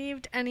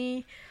received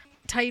any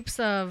types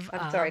of...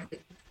 I'm sorry.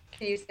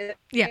 Can you say that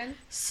again?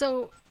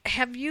 So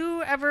have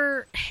you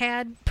ever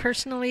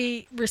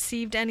personally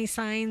received any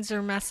signs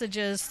or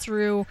messages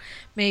through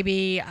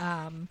maybe...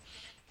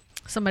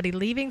 somebody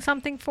leaving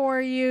something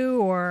for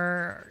you,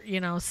 or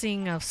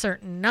seeing a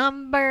certain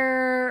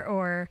number,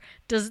 or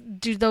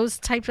do those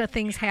types of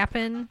things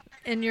happen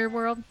in your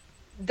world?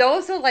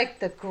 Those are like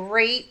the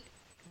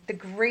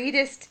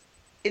greatest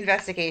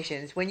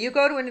investigations. When you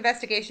go to an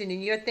investigation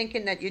and you're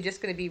thinking that you're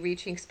just going to be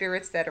reaching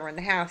spirits that are in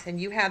the house, and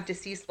you have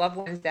deceased loved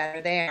ones that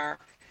are there,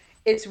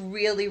 it's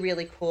really,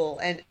 really cool.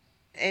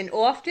 And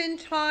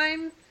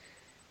oftentimes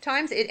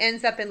it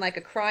ends up in like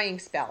a crying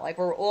spell. Like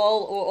we're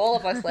all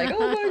of us like, oh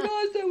my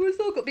gosh, that was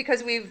so good,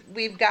 because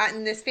we've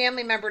gotten this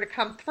family member to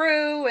come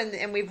through,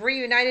 and we've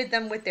reunited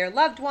them with their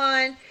loved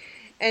one.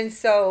 And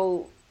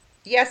so,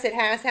 yes, it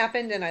has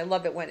happened, and I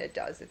love it when it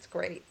does. It's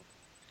great.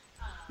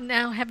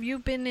 Now, have you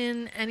been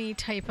in any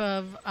type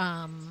of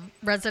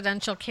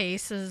residential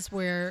cases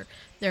where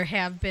there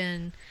have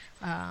been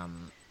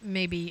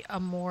maybe a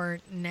more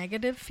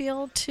negative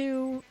feel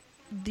to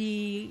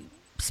the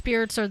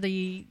spirits or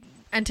the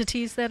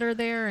entities that are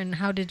there, and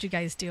how did you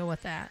guys deal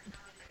with that?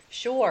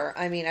 Sure.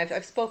 I mean,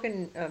 I've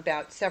spoken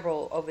about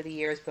several over the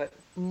years, but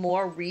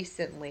more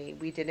recently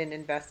we did an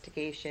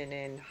investigation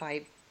in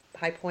High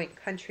Point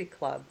Country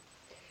Club,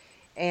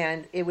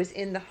 And it was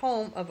in the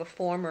home of a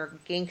former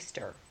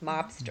gangster,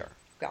 mobster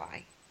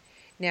guy.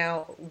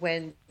 Now,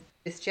 when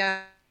this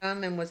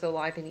gentleman was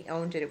alive and he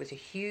owned it, it was a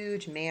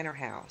huge manor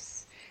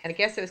house. And I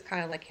guess it was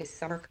kind of like his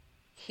summer.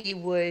 He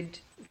would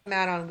come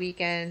out on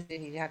weekends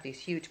and he'd have these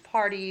huge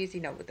parties,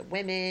 with the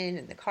women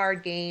and the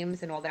card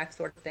games and all that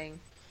sort of thing.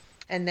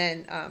 And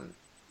then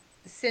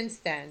since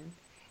then,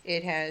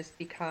 it has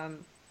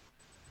become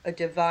a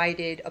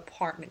divided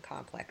apartment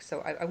complex.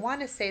 So I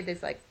want to say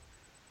there's like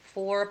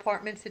 4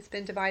 apartments it's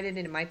been divided,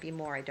 and it might be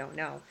more, I don't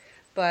know.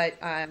 But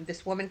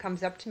this woman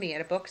comes up to me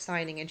at a book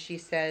signing and she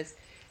says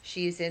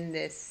she's in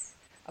this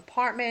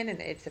apartment and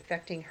it's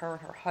affecting her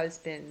and her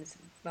husband's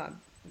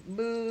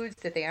moods,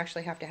 that they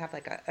actually have to have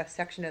like a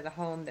section of the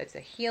home that's a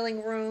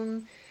healing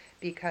room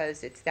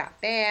because it's that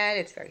bad,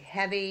 it's very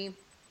heavy.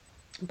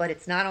 But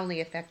it's not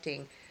only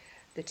affecting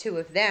the two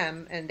of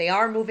them, and they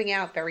are moving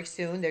out very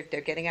soon. They're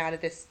getting out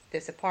of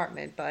this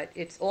apartment, but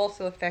it's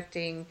also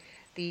affecting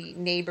the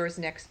neighbors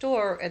next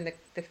door and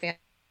the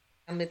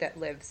family that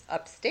lives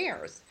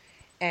upstairs.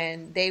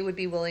 And they would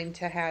be willing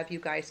to have you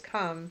guys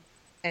come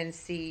and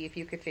see if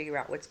you could figure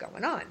out what's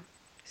going on.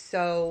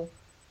 So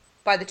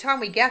by the time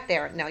we get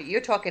there, now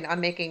you're talking,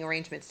 I'm making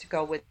arrangements to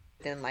go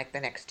within like the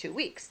next 2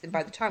 weeks. And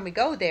by the time we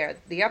go there,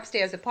 the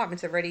upstairs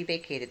apartment's already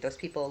vacated. Those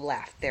people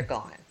left. They're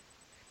gone.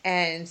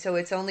 And so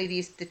it's only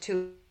the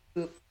two,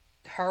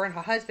 her and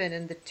her husband,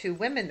 and the 2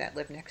 women that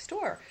live next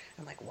door.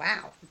 I'm like,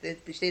 wow.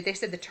 They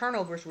said the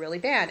turnover is really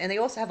bad. And they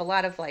also have a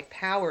lot of like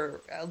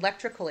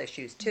electrical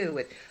issues too,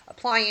 with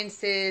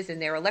appliances,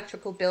 and their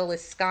electrical bill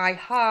is sky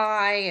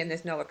high, and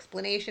there's no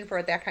explanation for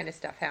it, that kind of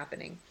stuff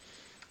happening.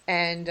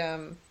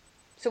 And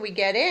so we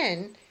get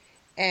in,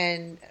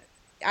 and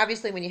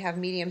obviously when you have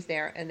mediums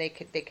there, and they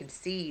can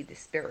see the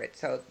spirit.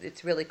 So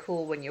it's really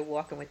cool when you're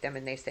walking with them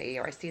and they say,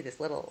 I see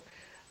this little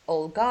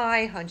old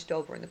guy hunched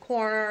over in the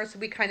corner. So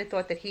we kind of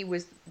thought that he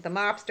was the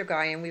mobster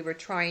guy, and we were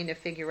trying to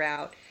figure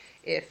out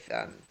if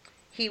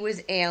he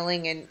was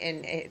ailing and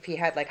if he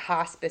had like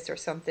hospice or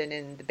something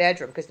in the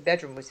bedroom, because the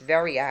bedroom was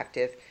very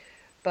active.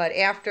 But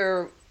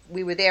after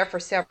we were there for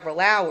several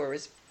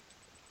hours,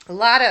 a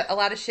lot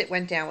of shit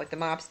went down with the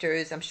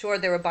mobsters. I'm sure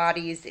there were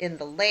bodies in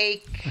the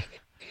lake.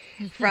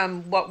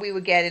 From what we were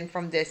getting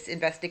from this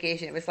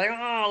investigation, it was like,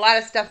 a lot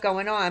of stuff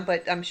going on,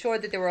 but I'm sure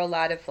that there were a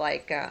lot of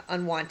like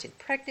unwanted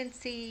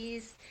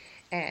pregnancies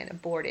and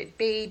aborted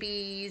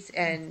babies,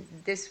 and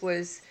this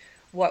was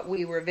what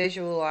we were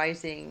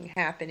visualizing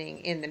happening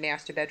in the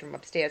master bedroom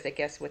upstairs. I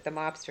guess with the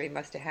mobster, he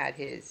must have had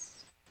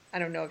I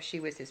don't know if she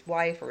was his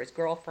wife or his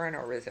girlfriend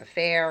or his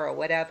affair or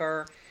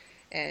whatever,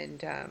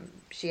 and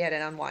she had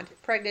an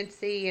unwanted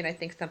pregnancy, and I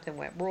think something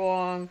went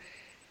wrong.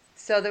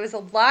 So there was a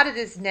lot of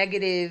this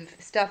negative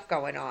stuff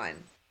going on,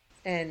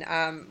 and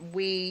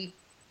you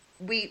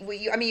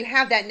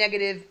have that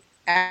negative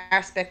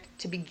aspect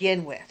to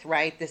begin with,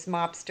 right? This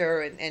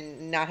mobster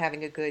and not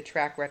having a good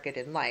track record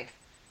in life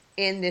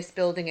in this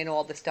building and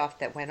all the stuff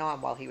that went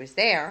on while he was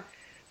there.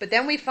 But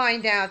then we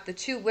find out the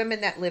 2 women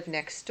that live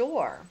next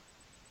door,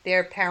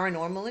 they're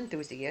paranormal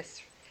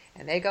enthusiasts,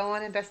 and they go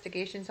on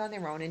investigations on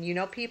their own.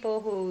 And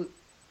people who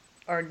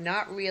are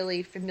not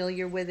really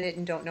familiar with it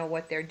and don't know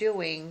what they're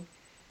doing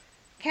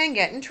can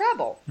get in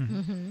trouble.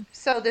 Mm-hmm.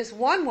 So this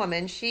one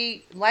woman,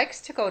 she likes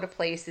to go to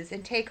places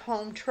and take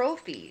home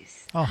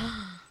trophies.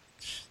 Oh.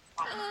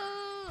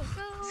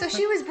 So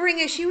she was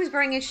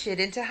bringing shit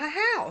into her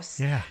house.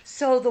 Yeah.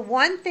 So the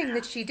one thing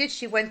that she did,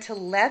 she went to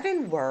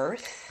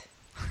Leavenworth,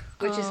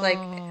 which is like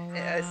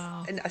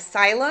an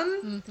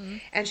asylum,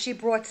 and she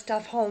brought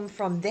stuff home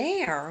from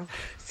there.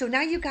 So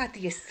now you got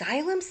the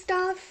asylum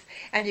stuff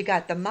and you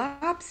got the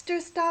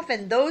mobster stuff,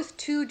 and those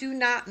two do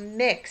not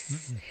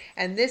mix.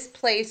 And this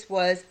place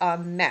was a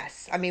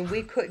mess. I mean,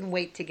 we couldn't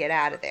wait to get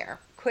out of there.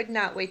 Could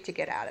not wait to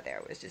get out of there.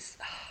 It was just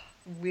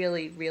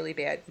really, really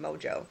bad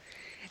mojo.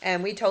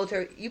 And we told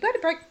her, you better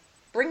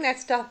bring that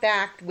stuff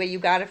back where you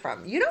got it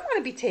from. You don't want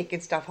to be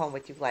taking stuff home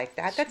with you like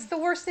that. That's the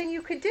worst thing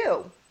you could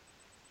do.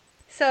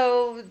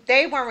 So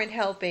they weren't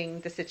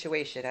helping the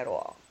situation at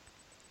all.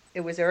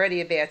 It was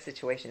already a bad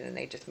situation, and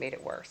they just made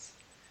it worse.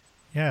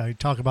 Yeah, you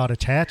talk about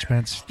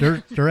attachments.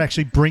 They're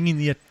actually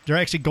they're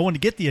actually going to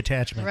get the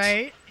attachments.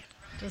 Right.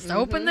 Just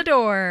open the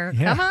door.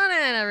 Yeah. Come on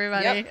in,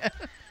 everybody.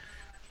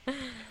 Yep.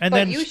 And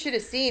then you should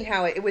have seen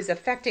how it was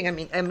affecting. I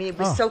mean, it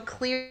was so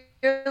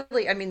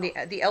clearly. I mean,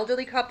 the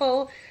elderly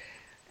couple,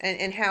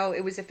 and how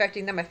it was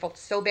affecting them. I felt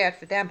so bad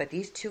for them, but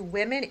these 2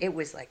 women, it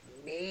was like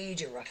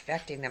major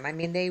affecting them. I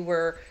mean, they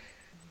were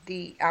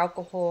the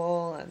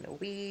alcohol and the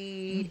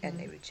weed, and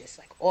they were just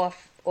like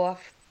off.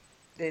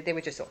 They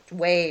were just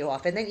way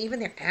off. And then even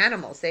their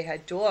animals, they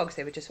had dogs.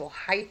 They were just all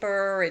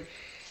hyper, and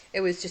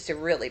it was just a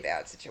really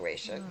bad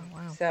situation. Oh,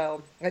 wow.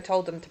 So I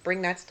told them to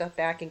bring that stuff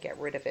back and get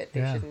rid of it.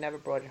 They should have never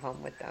brought it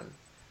home with them.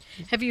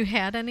 Have you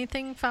had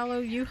anything follow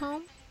you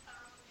home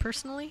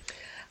personally?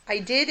 I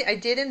did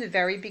in the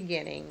very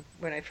beginning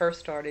when I first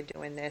started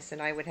doing this,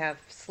 and I would have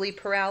sleep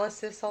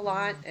paralysis a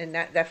lot, and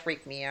that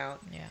freaked me out.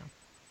 Yeah.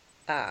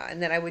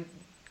 And then I would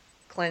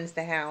cleanse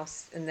the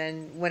house. And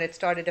then when it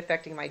started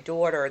affecting my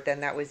daughter, then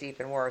that was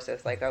even worse. I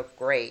was like, oh,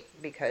 great,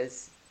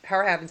 because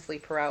her having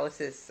sleep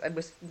paralysis, it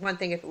was one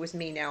thing if it was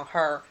me, now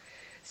her.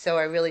 So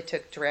I really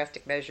took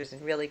drastic measures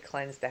and really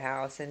cleansed the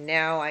house. And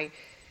now I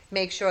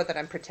make sure that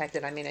I'm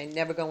protected. I mean, I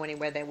never go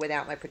anywhere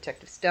without my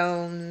protective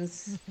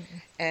stones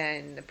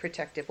and the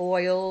protective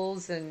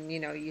oils. And,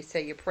 you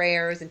say your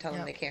prayers and tell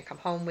them they can't come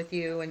home with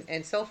you.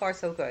 And so far,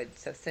 so good.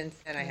 So since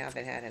then, I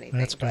haven't had anything.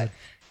 That's good.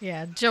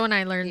 Yeah, Joe and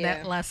I learned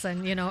that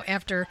lesson,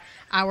 after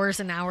hours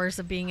and hours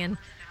of being in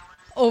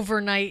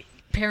overnight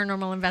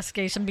paranormal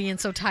investigation, being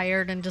so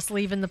tired and just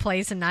leaving the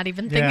place and not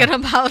even thinking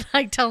about,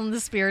 telling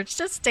the spirits,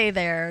 just stay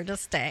there,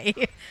 just stay.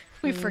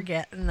 We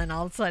forget, and then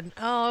all of a sudden,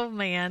 oh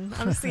man,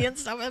 I'm seeing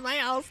stuff in my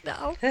house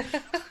now.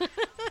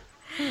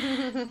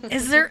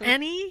 Is there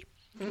any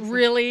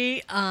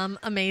really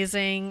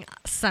amazing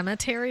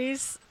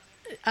cemeteries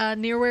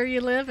near where you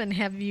live, and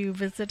have you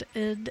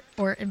visited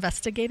or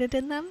investigated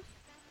in them?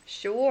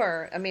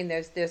 Sure. I mean,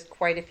 there's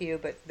quite a few,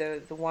 but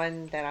the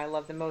one that I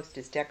love the most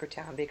is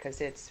Deckertown,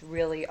 because it's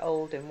really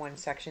old in one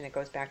section. It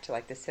goes back to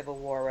like the Civil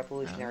War,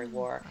 Revolutionary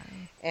War.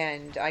 Right.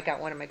 And I got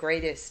one of my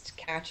greatest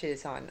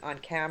catches on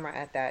camera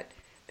at that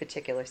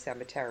particular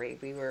cemetery.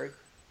 We were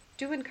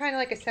doing kind of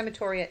like a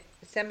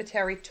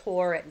cemetery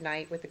tour at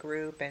night with a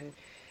group, and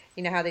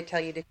you know how they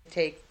tell you to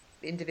take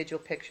individual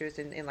pictures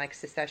in like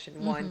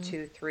succession, 1,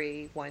 2,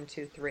 3, 1,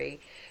 2, 3.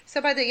 So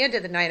by the end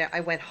of the night, I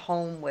went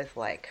home with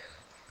like,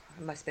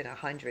 it must have been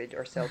 100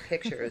 or so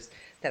pictures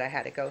that I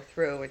had to go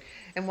through.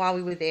 And while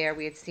we were there,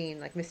 we had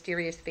seen like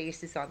mysterious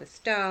faces on the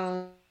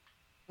stones,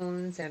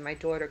 and my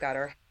daughter got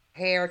her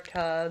hair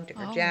tugged and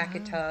her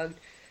jacket tugged.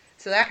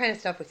 So that kind of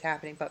stuff was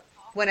happening. But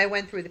when I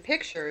went through the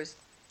pictures,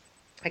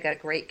 I got a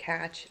great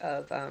catch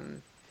of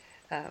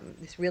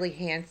this really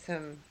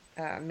handsome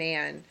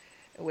man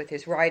with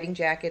his riding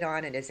jacket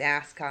on and his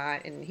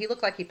ascot. And he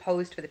looked like he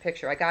posed for the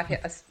picture. I got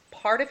a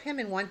part of him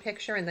in one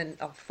picture and then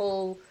a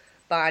full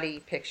body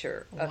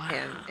picture of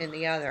him in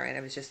the other, and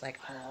I was just like,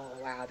 oh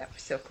wow, that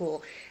was so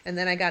cool. And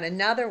then I got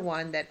another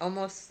one that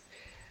almost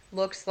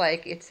looks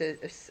like it's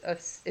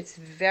it's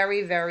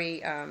very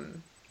very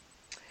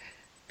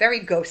very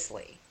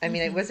ghostly. I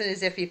mean, it wasn't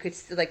as if you could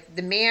see, like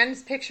the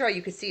man's picture,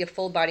 you could see a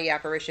full body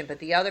apparition, but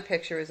the other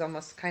picture is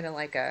almost kind of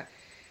like a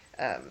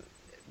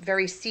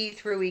very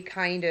see-through-y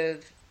kind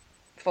of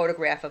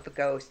photograph of a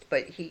ghost,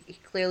 but he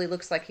clearly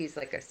looks like he's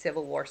like a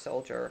Civil War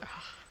soldier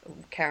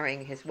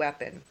carrying his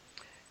weapon.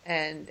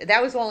 And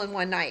that was all in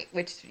one night,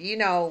 which,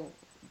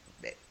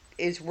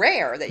 is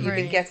rare that you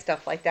can get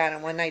stuff like that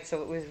in one night.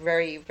 So it was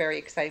very, very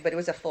exciting. But it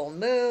was a full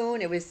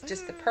moon. It was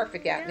just the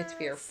perfect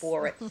atmosphere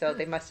for it. So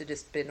they must have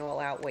just been all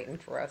out waiting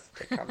for us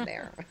to come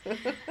there.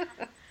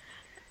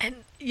 And,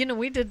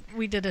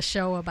 we did a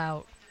show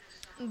about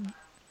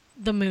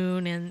the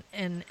moon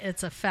and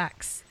its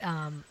effects.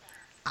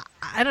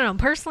 I don't know.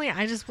 Personally,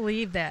 I just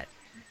believe that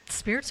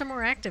spirits are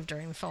more active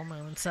during the full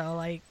moon. So,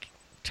 like,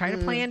 try to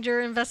plan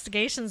your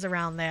investigations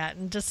around that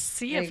and just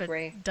see if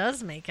it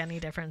does make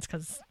any difference,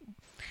 because,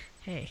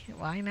 hey,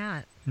 why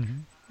not?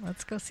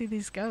 Let's go see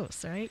these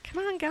ghosts, right?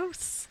 Come on,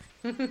 ghosts.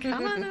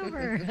 Come on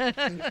over.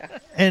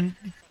 And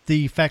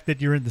the fact that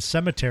you're in the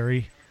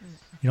cemetery,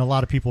 a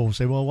lot of people will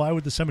say, well, why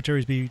would the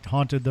cemeteries be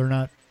haunted? They're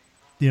not,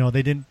 they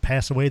didn't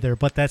pass away there.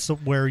 But that's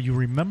where you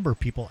remember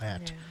people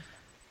at. Yeah.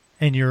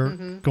 And you're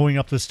going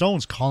up to the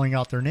stones, calling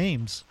out their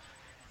names.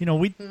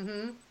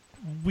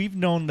 We've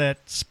known that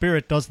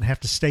spirit doesn't have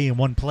to stay in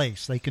one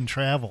place. They can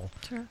travel.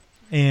 Sure.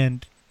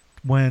 And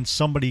when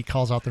somebody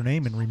calls out their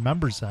name and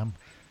remembers them,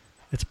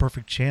 it's a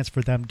perfect chance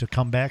for them to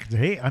come back and say,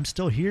 hey, I'm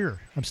still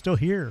here. I'm still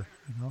here.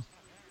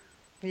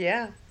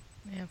 Yeah.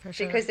 Yeah, for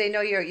sure. Because they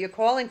know you're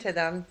calling to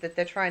them, that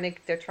they're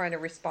trying to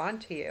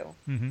respond to you.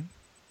 Mm-hmm.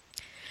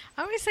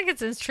 I always think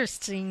it's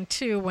interesting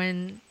too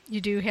when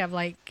you do have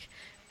like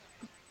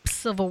a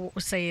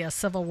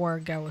Civil War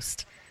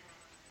ghost.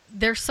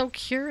 They're so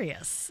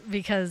curious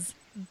because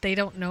they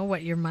don't know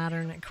what your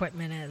modern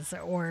equipment is,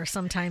 or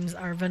sometimes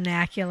our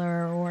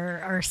vernacular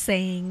or our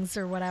sayings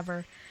or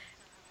whatever.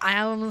 I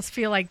almost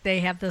feel like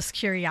they have this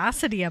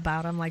curiosity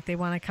about them, like they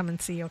want to come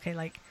and see, okay,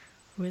 like,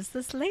 who is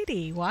this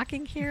lady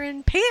walking here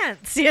in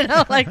pants?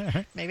 Like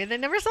maybe they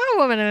never saw a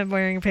woman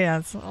wearing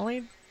pants,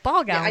 only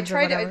ball gowns.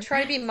 Yeah, I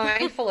try to be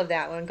mindful of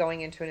that when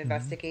going into an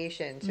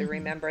investigation, to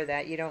remember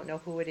that you don't know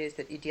who it is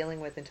that you're dealing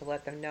with, and to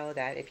let them know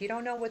that if you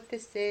don't know what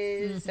this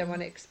is, I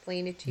want to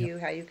explain it to you,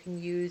 how you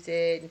can use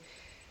it.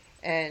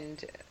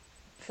 And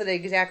for the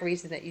exact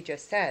reason that you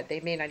just said, they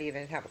may not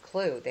even have a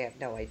clue. They have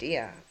no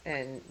idea.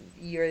 And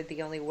you're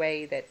the only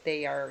way that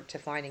they are to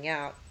finding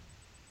out,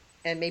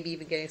 and maybe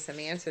even getting some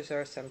answers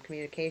or some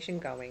communication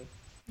going.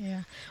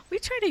 Yeah. We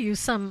try to use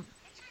some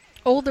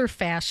older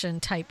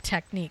fashioned type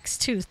techniques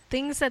too,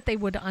 things that they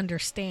would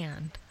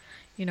understand.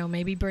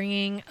 Maybe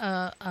bringing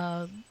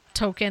a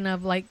token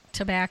of like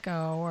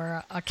tobacco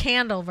or a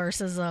candle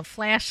versus a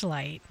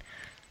flashlight.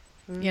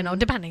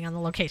 Depending on the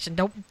location.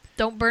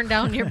 Don't burn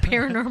down your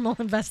paranormal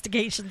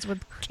investigations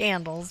with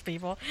candles,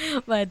 people.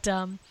 But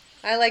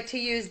I like to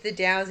use the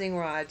dowsing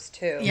rods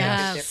too.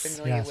 Yes. If you're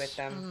familiar with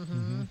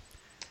them.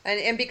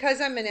 And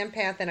because I'm an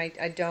empath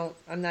and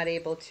I'm not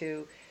able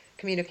to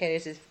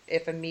communicate as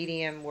if a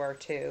medium were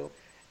to,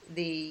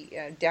 the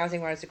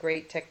dowsing rod is a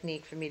great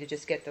technique for me to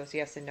just get those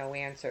yes and no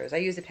answers. I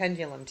use a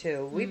pendulum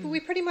too. We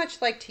pretty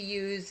much like to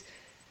use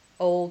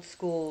old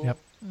school Yep.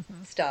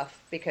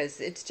 stuff because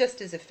it's just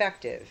as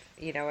effective.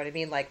 You know what I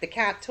mean? Like the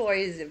cat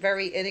toy is a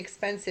very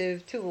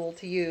inexpensive tool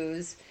to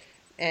use,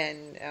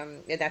 and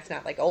that's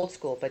not like old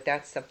school, but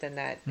that's something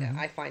that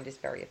I find is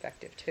very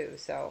effective too.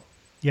 So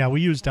Yeah,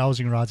 we use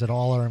dowsing rods at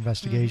all our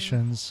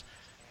investigations,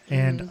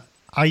 and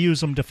I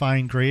use them to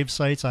find grave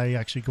sites. I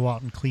actually go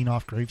out and clean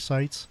off grave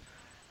sites.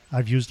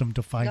 I've used them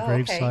to find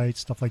grave sites,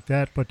 stuff like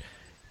that. But,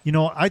 you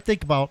know, I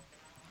think about,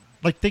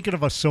 like, thinking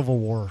of a Civil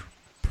War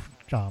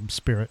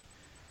spirit.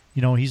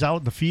 You know, he's out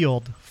in the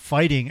field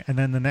fighting, and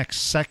then the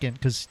next second,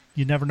 because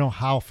you never know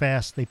how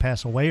fast they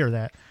pass away or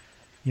that,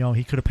 you know,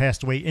 he could have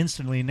passed away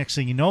instantly. And next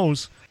thing he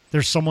knows,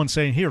 there's someone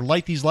saying, here,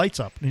 light these lights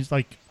up. And he's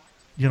like,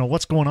 you know,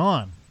 what's going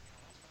on?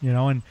 You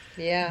know, and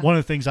one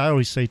of the things I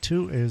always say,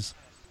 too, is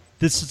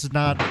this is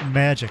not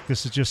magic.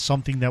 This is just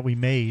something that we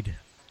made,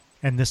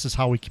 and this is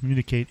how we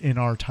communicate in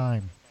our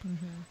time.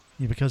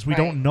 Yeah, because we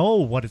don't know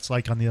what it's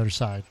like on the other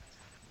side.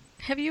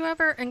 Have you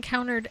ever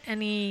encountered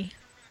any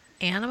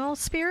animal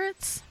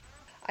spirits?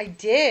 I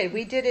did.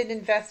 We did an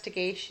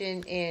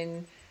investigation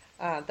in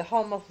the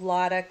home of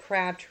Lotta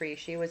Crabtree.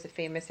 She was a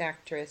famous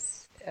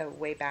actress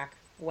way back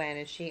when,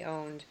 and she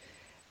owned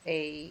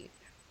a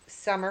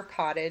summer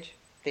cottage.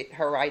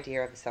 Her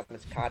idea of a summer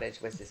cottage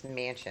was this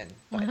mansion.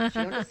 But she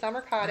owned a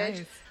summer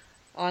cottage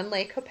on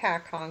Lake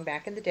Hopatcong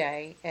back in the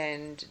day,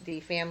 and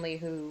the family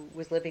who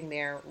was living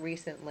there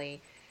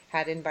recently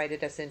had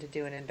invited us in to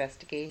do an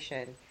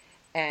investigation.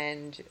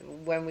 And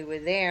when we were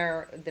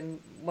there,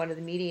 one of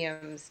the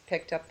mediums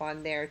picked up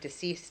on their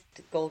deceased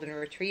golden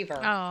retriever.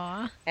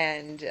 Aww.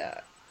 And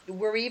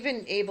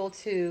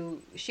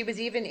she was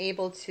even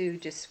able to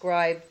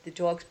describe the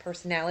dog's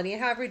personality.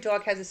 And how every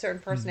dog has a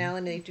certain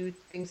personality, they do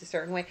things a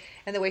certain way.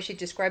 And the way she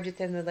described it to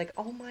them, they're like,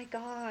 oh my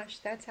gosh,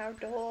 that's our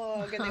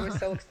dog. And they were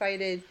so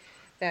excited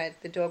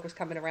that the dog was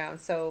coming around.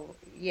 So,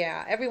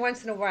 yeah, every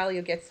once in a while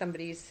you'll get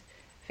somebody's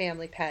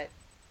family pet.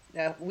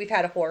 We've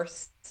had a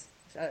horse.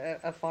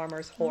 A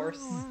farmer's horse.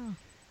 Oh, wow.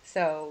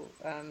 So,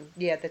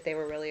 that they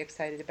were really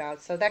excited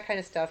about. So that kind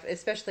of stuff,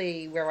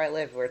 especially where I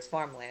live, where it's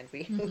farmland,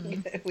 we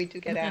we do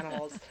get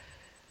animals.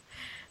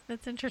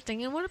 That's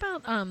interesting. And what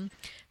about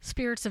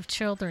spirits of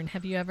children?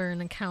 Have you ever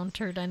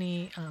encountered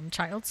any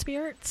child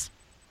spirits?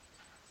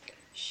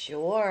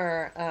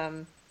 Sure.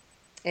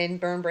 In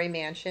Burnbrae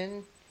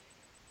Mansion,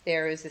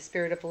 there is the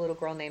spirit of a little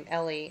girl named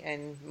Ellie,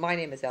 and my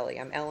name is Ellie.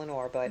 I'm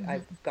Eleanor, but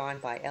I've gone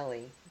by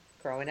Ellie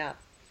growing up.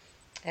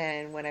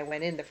 And when I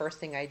went in, the first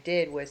thing I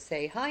did was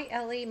say, hi,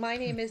 Ellie, my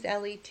name is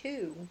Ellie,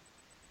 too.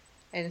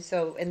 And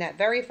so in that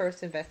very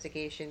first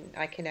investigation,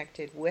 I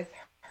connected with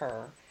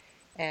her.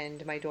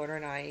 And my daughter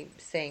and I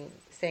sang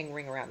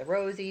Ring Around the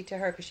Rosie to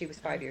her because she was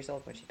 5 years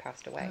old when she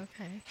passed away.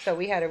 Okay. So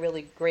we had a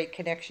really great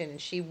connection, and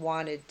she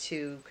wanted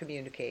to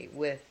communicate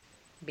with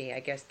me,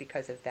 I guess,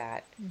 because of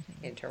that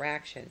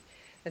interaction.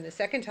 And the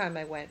second time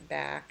I went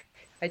back,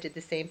 I did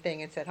the same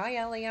thing and said, hi,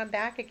 Ellie, I'm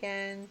back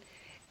again.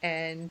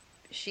 And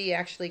she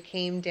actually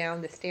came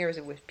down the stairs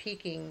and was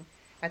peeking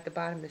at the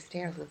bottom of the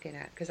stairs looking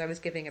at, because I was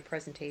giving a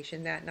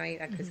presentation that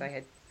night because I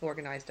had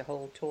organized a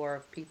whole tour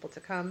of people to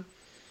come,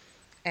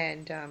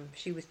 and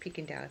she was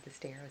peeking down at the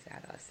stairs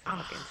at us and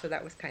looking. So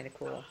that was kind of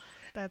cool.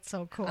 That's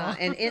so cool.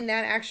 And in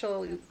that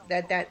actual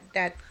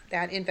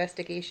that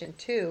investigation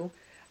too,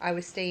 I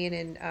was staying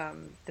in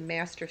the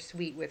master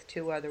suite with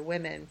two other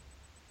women,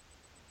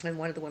 and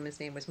one of the women's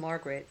name was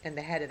Margaret, and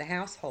the head of the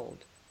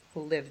household who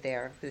lived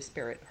there, the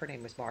spirit, her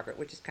name was Margaret,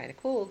 which is kind of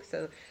cool.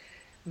 So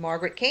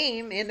Margaret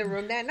came in the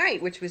room that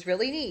night, which was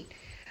really neat.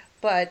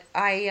 But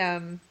I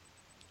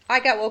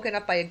got woken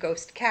up by a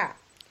ghost cat.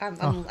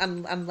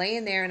 I'm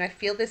laying there and I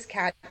feel this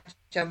cat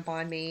jump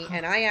on me,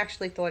 and I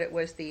actually thought it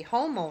was the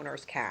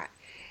homeowner's cat.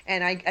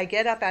 And I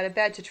get up out of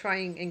bed to try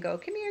and go,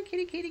 come here,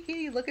 kitty, kitty,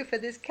 kitty, looking for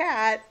this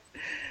cat.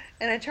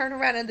 And I turn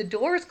around and the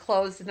door's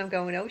closed, and I'm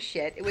going, oh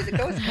shit, it was a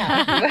ghost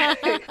cat.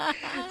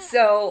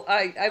 So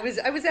I was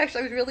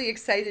really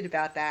excited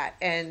about that.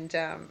 And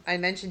I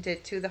mentioned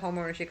it to the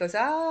homeowner. She goes,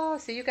 oh,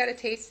 so you got a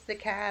taste of the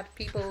cat.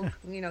 People,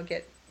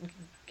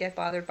 get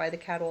bothered by the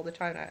cat all the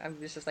time. I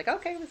was just like,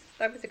 okay,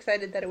 I was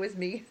excited that it was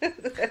me.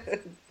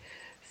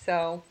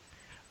 So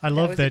I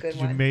love that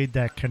you made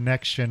that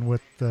connection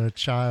with the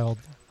child.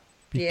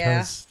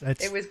 Because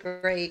it was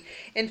great.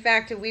 In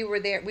fact, we were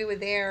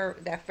there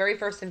that very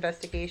first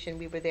investigation.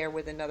 We were there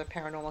with another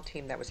paranormal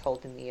team that was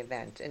holding the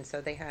event, and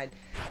so they had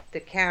the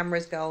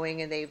cameras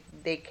going, and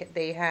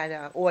they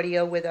had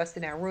audio with us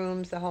in our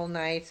rooms the whole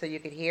night, so you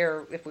could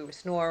hear if we were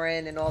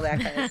snoring and all that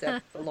kind of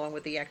stuff, along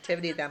with the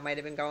activity that might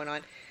have been going on.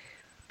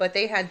 But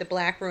they had the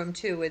black room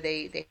too, where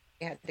they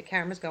had the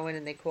cameras going,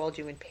 and they called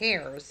you in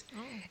pairs.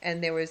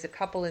 And there was a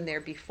couple in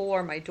there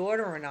before my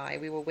daughter and I.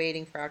 We were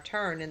waiting for our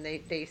turn, and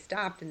they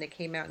stopped, and they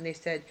came out, and they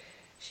said,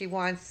 she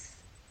wants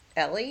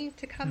Ellie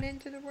to come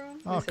into the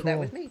room. Oh, so cool. that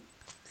was me.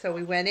 So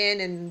we went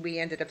in and we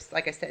ended up,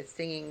 like I said,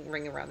 singing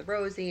Ring Around the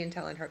Rosie and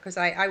telling her, because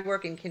I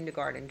work in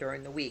kindergarten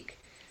during the week.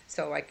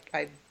 So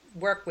I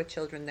worked with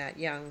children that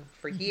young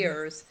for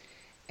years.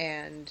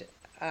 And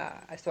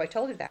so I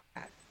told her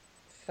that.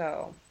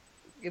 So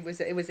it was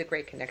a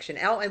great connection.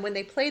 And when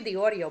they played the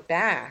audio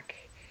back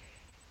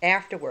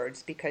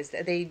afterwards, because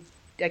I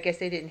guess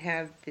they didn't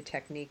have the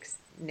techniques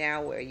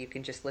now where you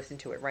can just listen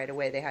to it right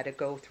away. They had to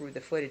go through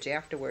the footage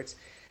afterwards.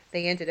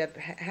 They ended up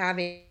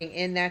having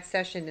in that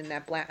session in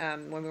that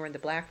when we were in the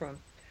black room,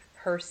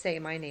 her say,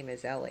 "My name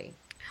is Ellie,"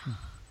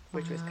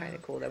 which was kind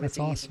of cool. That was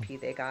the awesome. EVP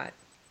they got.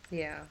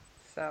 Yeah,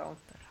 so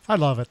I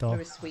love it though. it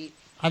was sweet.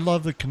 I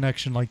love the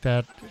connection like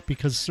that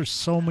because there's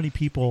so many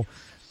people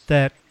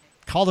that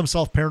call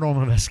themselves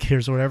paranormal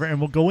investigators or whatever, and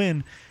will go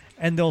in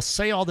and they'll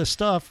say all this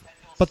stuff,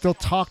 but they'll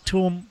talk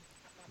to them.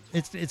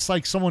 It's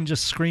like someone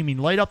just screaming,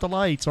 "Light up the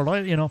lights," or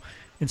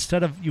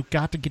instead of you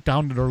got to get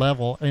down to their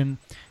level. And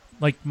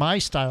like my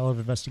style of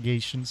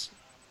investigations,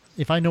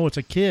 if I know it's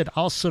a kid,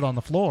 I'll sit on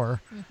the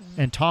floor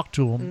and talk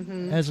to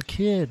them as a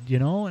kid,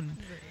 and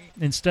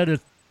instead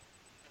of,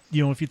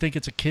 if you think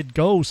it's a kid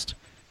ghost,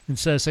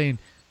 instead of saying,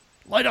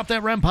 "Light up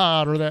that REM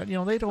pod," or that,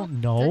 they don't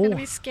know. They're going to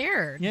be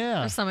scared.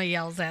 Yeah. If somebody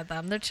yells at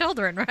them. They're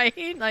children, right?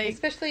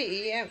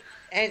 Especially,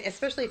 and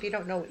especially if you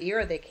don't know what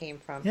era they came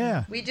from.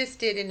 Yeah. We just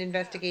did an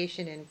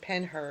investigation in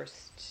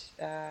Pennhurst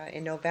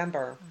in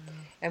November,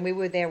 and we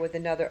were there with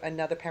another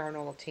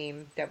paranormal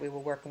team that we were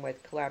working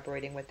with,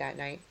 collaborating with that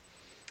night.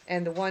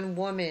 And the one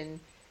woman,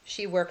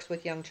 she works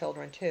with young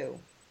children too,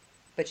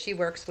 but she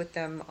works with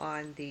them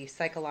on the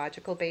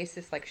psychological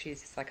basis, like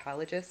she's a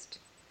psychologist.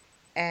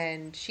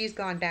 And she's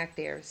gone back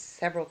there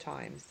several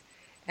times,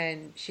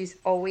 and she's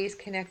always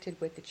connected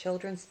with the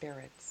children's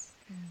spirits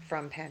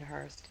from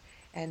Pennhurst,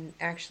 and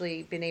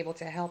actually been able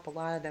to help a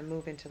lot of them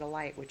move into the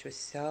light, which was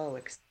so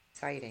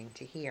exciting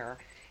to hear.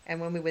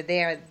 And when we were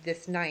there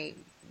this night,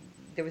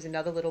 there was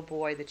another little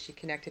boy that she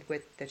connected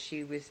with, that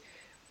she was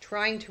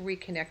trying to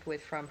reconnect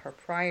with from her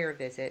prior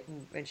visit,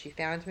 and she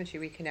found him and she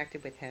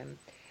reconnected with him.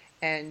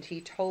 And he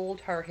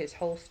told her his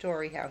whole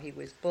story, how he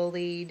was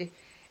bullied,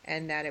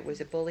 and that it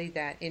was a bully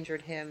that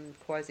injured him,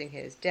 causing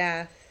his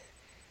death,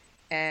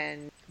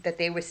 and that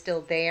they were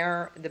still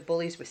there. The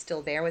bullies were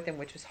still there with him,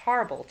 which was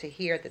horrible to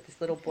hear, that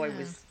this little boy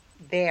was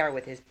there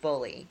with his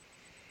bully.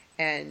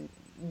 And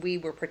we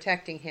were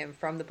protecting him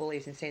from the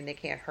bullies and saying, "They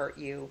can't hurt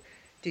you.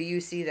 Do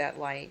you see that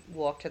light?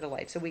 Walk to the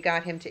light." So we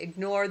got him to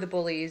ignore the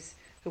bullies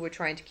who were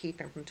trying to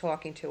keep him from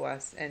talking to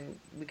us, and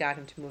we got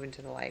him to move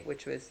into the light,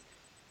 which was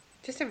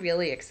just a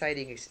really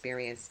exciting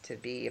experience to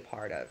be a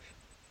part of.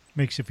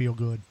 Makes you feel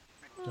good.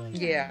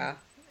 Yeah.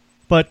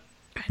 But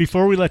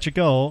before we let you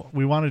go,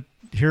 we want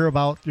to hear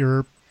about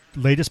your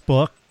latest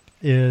book,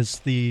 is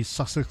the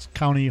Sussex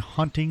County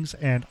Hauntings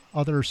and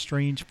Other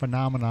Strange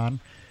Phenomenon.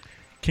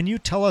 Can you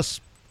tell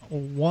us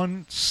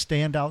one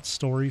standout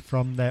story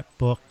from that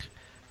book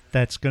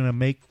that's going to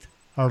make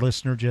our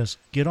listener just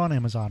get on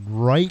Amazon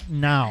right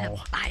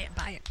now? Buy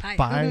it.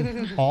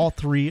 Buy all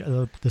three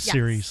of the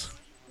series.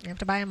 You have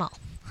to buy them all.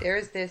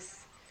 There's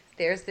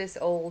this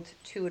old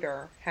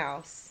Tudor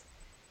house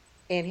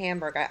in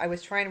Hamburg. I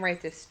was trying to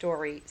write this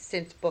story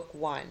since book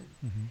one,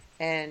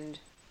 and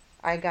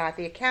I got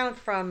the account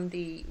from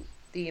the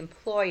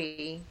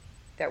employee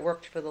that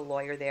worked for the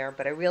lawyer there,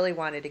 but I really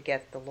wanted to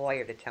get the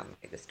lawyer to tell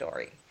me the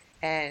story.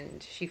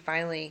 And she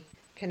finally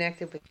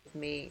connected with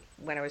me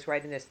when I was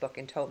writing this book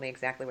and told me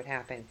exactly what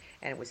happened.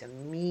 And it was a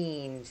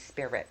mean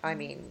spirit. I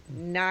mean,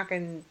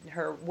 knocking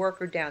her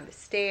worker down the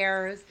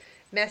stairs,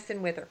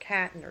 messing with her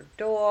cat and her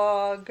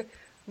dog,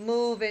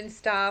 moving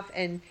stuff.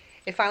 And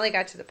it finally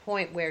got to the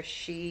point where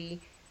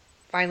she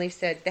finally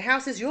said, "The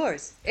house is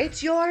yours.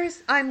 It's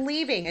yours. I'm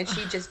leaving." And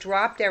she just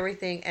dropped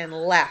everything and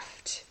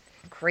left.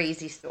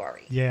 Crazy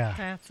story.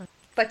 Yeah.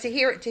 But to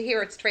hear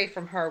it straight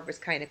from her was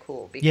kind of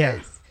cool,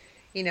 because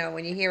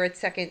when you hear it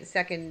second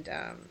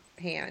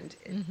hand,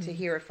 to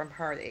hear it from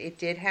her, it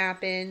did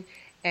happen,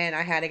 and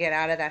I had to get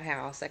out of that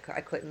house. I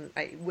couldn't.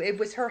 It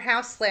was her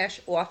house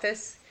 /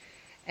 office,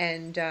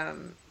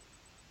 and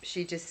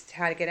she just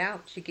had to get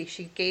out.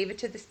 She gave it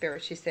to the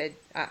spirit. She said,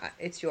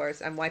 "It's yours.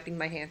 I'm wiping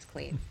my hands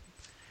clean."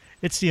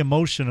 It's the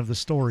emotion of the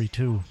story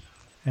too,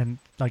 and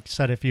like I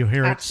said, if you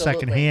hear it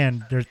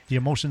secondhand, the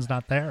emotion's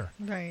not there.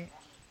 Right.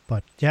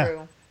 But yeah.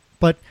 True.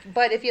 But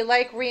if you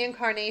like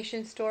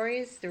reincarnation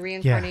stories, the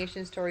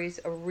reincarnation stories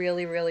are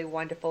really, really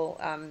wonderful.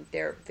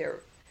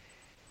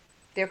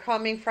 They're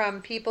coming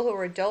from people who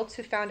are adults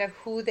who found out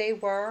who they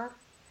were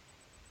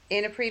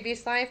in a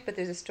previous life. But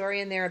there's a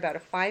story in there about a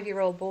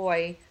 5-year-old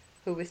boy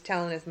who was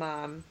telling his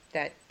mom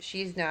that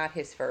she's not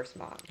his first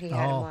mom. He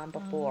had a mom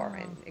before,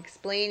 and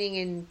explaining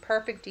in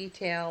perfect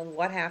detail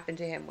what happened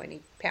to him when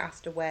he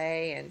passed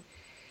away. And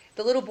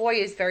the little boy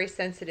is very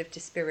sensitive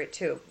to spirit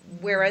too,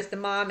 whereas the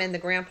mom and the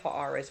grandpa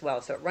are as well.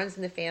 So it runs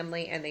in the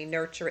family, and they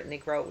nurture it and they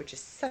grow it, which is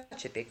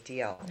such a big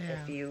deal.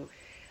 If you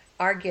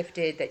are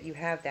gifted, that you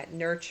have that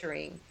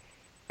nurturing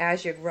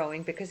as you're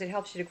growing, because it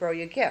helps you to grow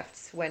your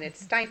gifts. When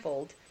it's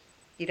stifled,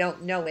 you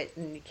don't know it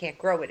and you can't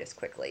grow it as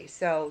quickly.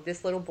 So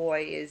this little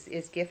boy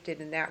is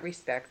gifted in that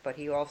respect, but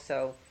he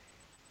also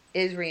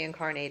is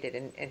reincarnated,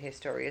 and his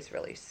story is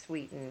really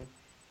sweet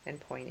and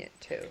poignant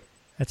too.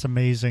 It's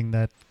amazing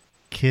that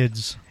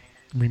kids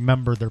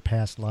remember their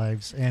past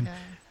lives, and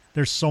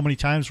there's so many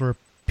times where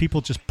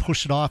people just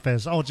push it off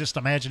as, oh, just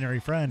imaginary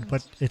friend,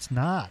 but it's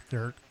not.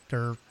 They're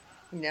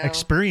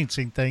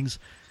experiencing things,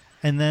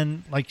 and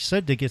then, like you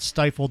said, they get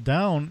stifled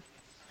down,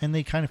 and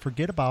they kind of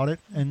forget about it,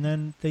 and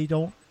then they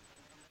don't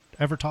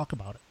ever talk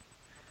about it,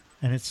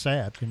 and it's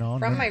sad, you know.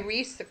 From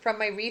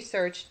my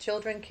research,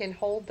 children can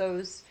hold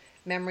those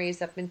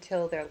memories up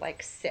until they're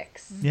like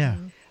 6. Yeah.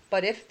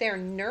 But if they're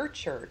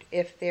nurtured,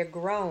 if they're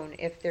grown,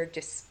 if they're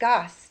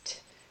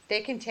discussed,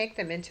 they can take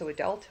them into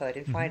adulthood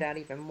and find out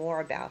even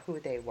more about who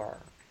they were.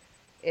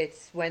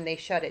 It's when they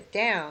shut it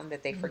down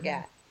that they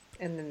forget.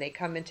 And then they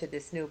come into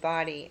this new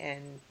body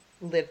and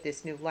live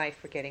this new life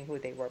forgetting who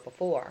they were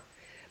before.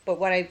 But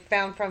what I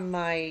found from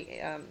my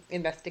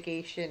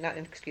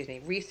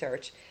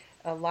research,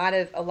 a lot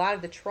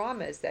of the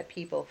traumas that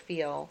people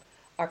feel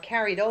are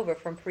carried over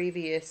from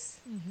previous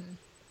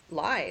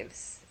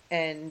lives,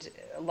 and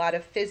a lot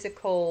of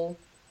physical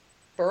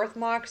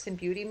birthmarks and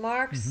beauty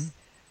marks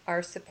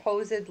are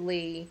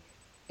supposedly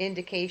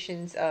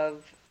indications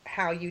of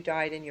how you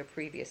died in your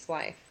previous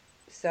life.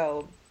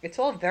 So it's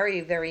all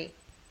very, very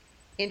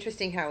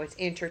interesting how it's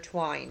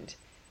intertwined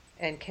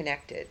and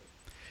connected.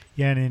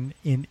 Yeah, and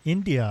in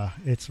India,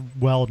 it's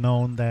well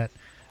known that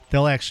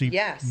they'll actually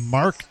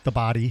mark the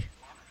body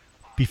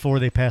before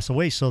they pass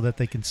away, so that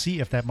they can see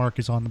if that mark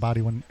is on the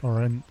body when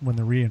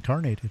they're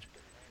reincarnated.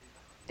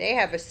 They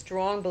have a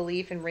strong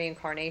belief in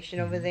reincarnation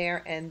over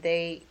there, and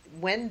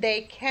when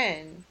they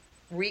can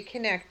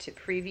reconnect to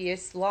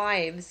previous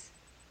lives,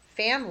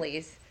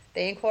 families,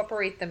 they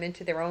incorporate them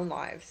into their own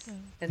lives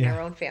and their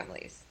own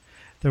families,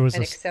 and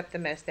accept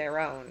them as their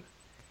own.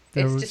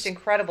 It's just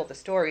incredible. The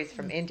stories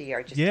from India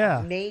are just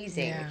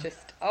amazing. Yeah.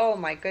 Just, oh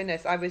my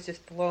goodness, I was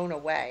just blown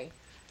away.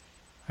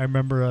 I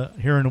remember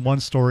hearing one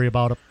story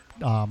about a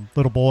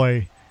little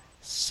boy,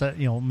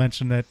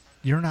 mentioned that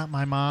you're not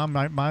my mom,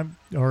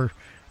 or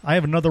I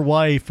have another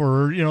wife,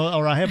 or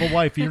I have a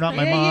wife, you're not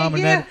my mom,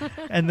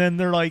 and then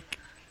they're like,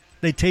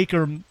 they take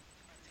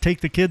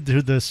the kid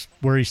to this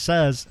where he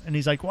says, and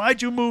he's like,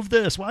 why'd you move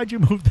this? Why'd you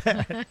move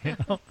that?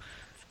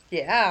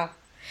 Yeah,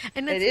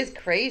 and it is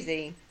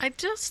crazy. I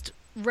just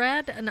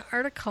read an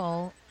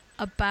article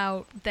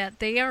about that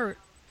they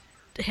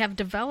have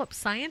developed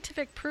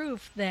scientific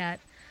proof that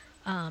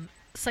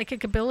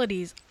psychic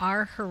abilities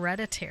are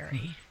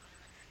hereditary,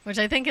 which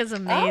I think is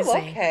amazing.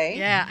 Oh, okay.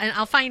 Yeah, and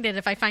I'll find it.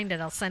 If I find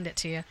it, I'll send it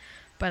to you.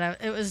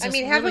 But it was just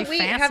haven't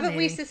fascinating.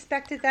 we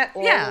suspected that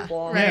all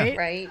along?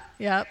 Right.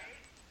 Yep.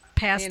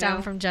 Passed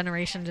down from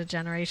generation to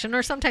generation,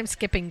 or sometimes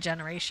skipping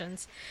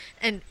generations.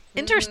 And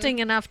interesting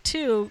enough,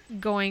 too,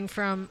 going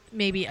from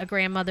maybe a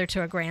grandmother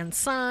to a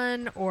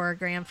grandson, or a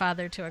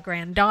grandfather to a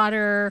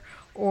granddaughter,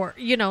 or,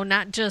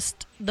 not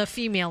just the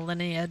female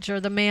lineage or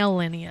the male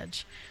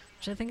lineage,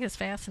 which I think is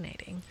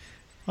fascinating.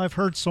 I've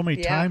heard so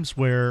many times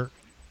where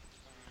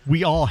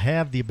we all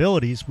have the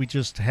abilities, we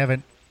just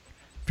haven't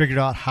figured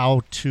out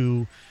how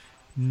to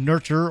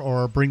nurture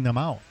or bring them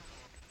out.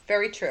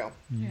 Very true.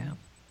 Yeah.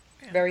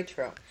 Very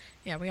true.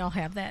 Yeah, we all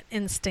have that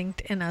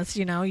instinct in us.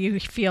 You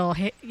feel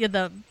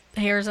the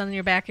hairs on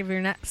your back of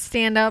your neck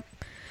stand up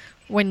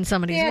when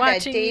somebody's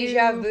watching you.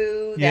 Yeah, that deja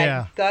vu,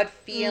 that gut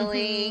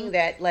feeling,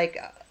 that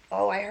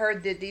I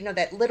heard that,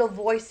 that little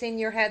voice in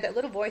your head. That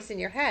little voice in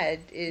your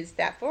head is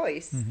that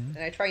voice. And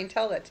I try and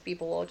tell that to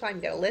people all the time.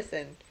 You got to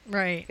listen.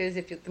 Right. Because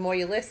the more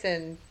you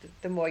listen,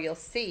 the more you'll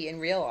see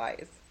and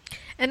realize.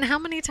 And how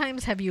many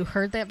times have you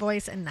heard that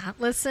voice and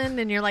not listened?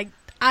 And you're like,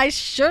 I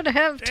should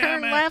have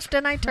turned left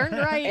and I turned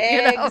right.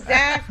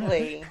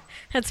 Exactly.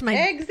 That's my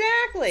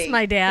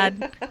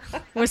dad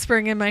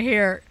whispering in my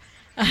ear.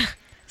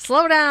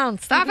 Slow down.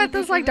 Stop at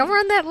this light. Don't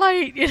run that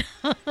light.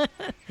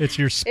 It's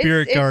your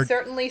spirit guard. It's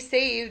certainly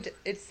saved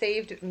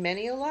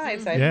many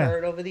lives I've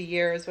heard over the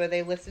years where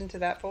they listened to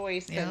that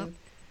voice. Yeah. And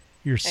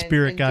your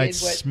spirit guide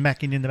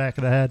smacking in the back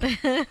of the head.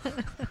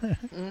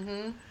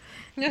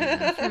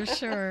 Yeah, for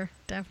sure.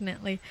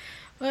 Definitely.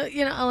 Well,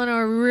 Eleanor,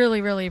 I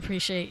really, really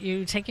appreciate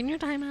you taking your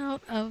time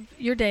out of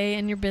your day,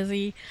 and you're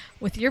busy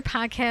with your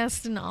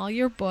podcast and all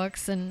your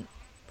books, and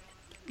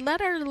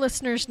let our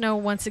listeners know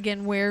once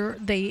again where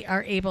they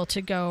are able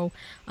to go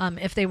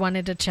if they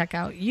wanted to check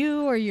out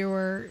you or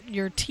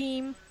your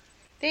team.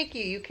 Thank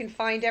you. You can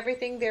find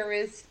everything there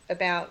is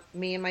about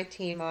me and my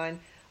team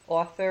on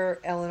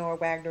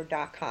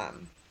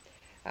authoreleanorwagner.com.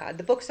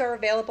 The books are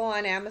available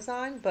on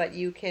Amazon, but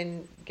you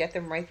can get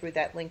them right through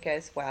that link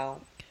as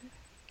well.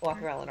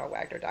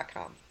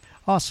 authoreleanorwagner.com.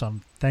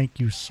 Awesome. Thank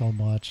you so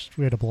much.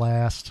 We had a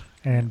blast.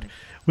 And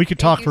we could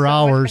talk for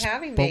hours,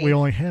 but we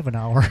only have an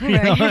hour.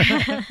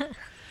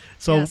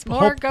 So yes,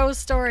 more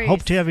ghost stories.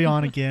 Hope to have you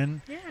on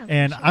again.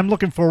 And sure. I'm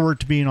looking forward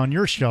to being on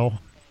your show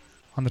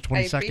on the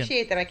 22nd. I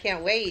appreciate that. I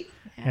can't wait.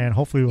 And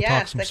hopefully we'll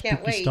talk some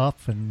spooky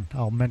stuff, and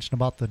I'll mention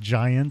about the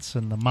giants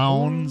and the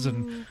mounds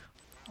and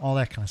all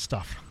that kind of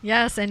stuff.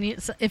 Yes,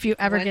 and so if you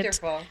ever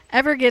Wonderful.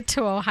 get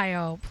to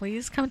Ohio,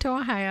 please come to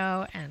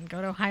Ohio and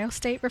go to Ohio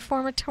State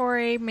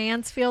Reformatory,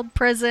 Mansfield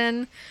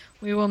Prison.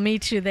 We will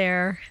meet you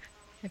there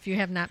if you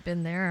have not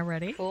been there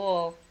already.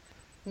 Cool.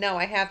 No,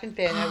 I haven't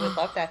been. I would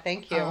love that.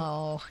 Thank you.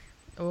 Oh,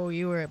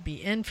 you will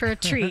be in for a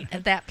treat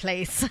at that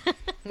place.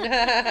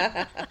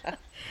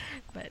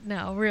 But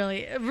no,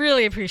 really,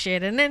 really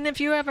appreciate it. And then if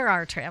you ever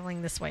are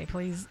traveling this way,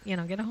 please,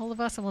 get a hold of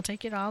us and we'll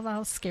take you to all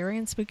those scary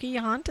and spooky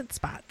haunted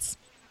spots.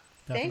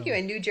 Definitely. Thank you.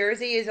 And New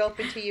Jersey is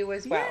open to you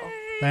as well.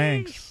 Yay!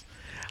 Thanks.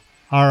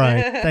 All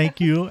right. Thank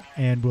you.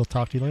 And we'll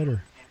talk to you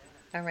later.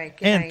 All right.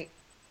 Good And night.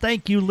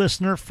 thank you,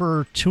 listener,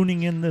 for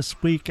tuning in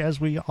this week. As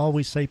we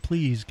always say,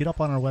 please get up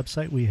on our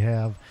website. We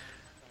have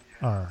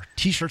our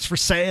T-shirts for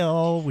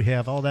sale. We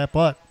have all that.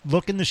 But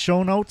look in the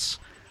show notes.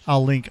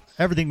 I'll link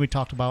everything we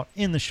talked about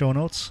in the show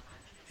notes.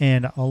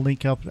 And I'll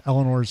link up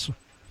Eleanor's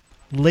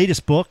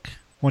latest book.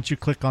 Once you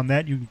click on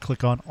that, you can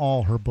click on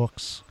all her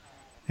books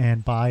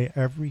and buy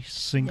every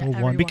single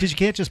one. Because you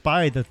can't just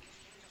buy the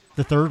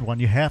third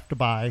one. You have to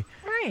buy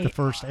the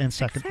first and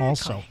second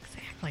also.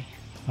 Exactly.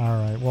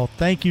 All right. Well,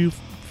 thank you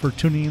for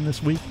tuning in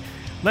this week.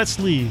 Let's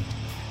leave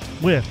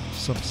with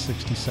some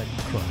 60-second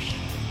crush.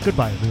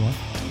 Goodbye,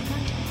 everyone.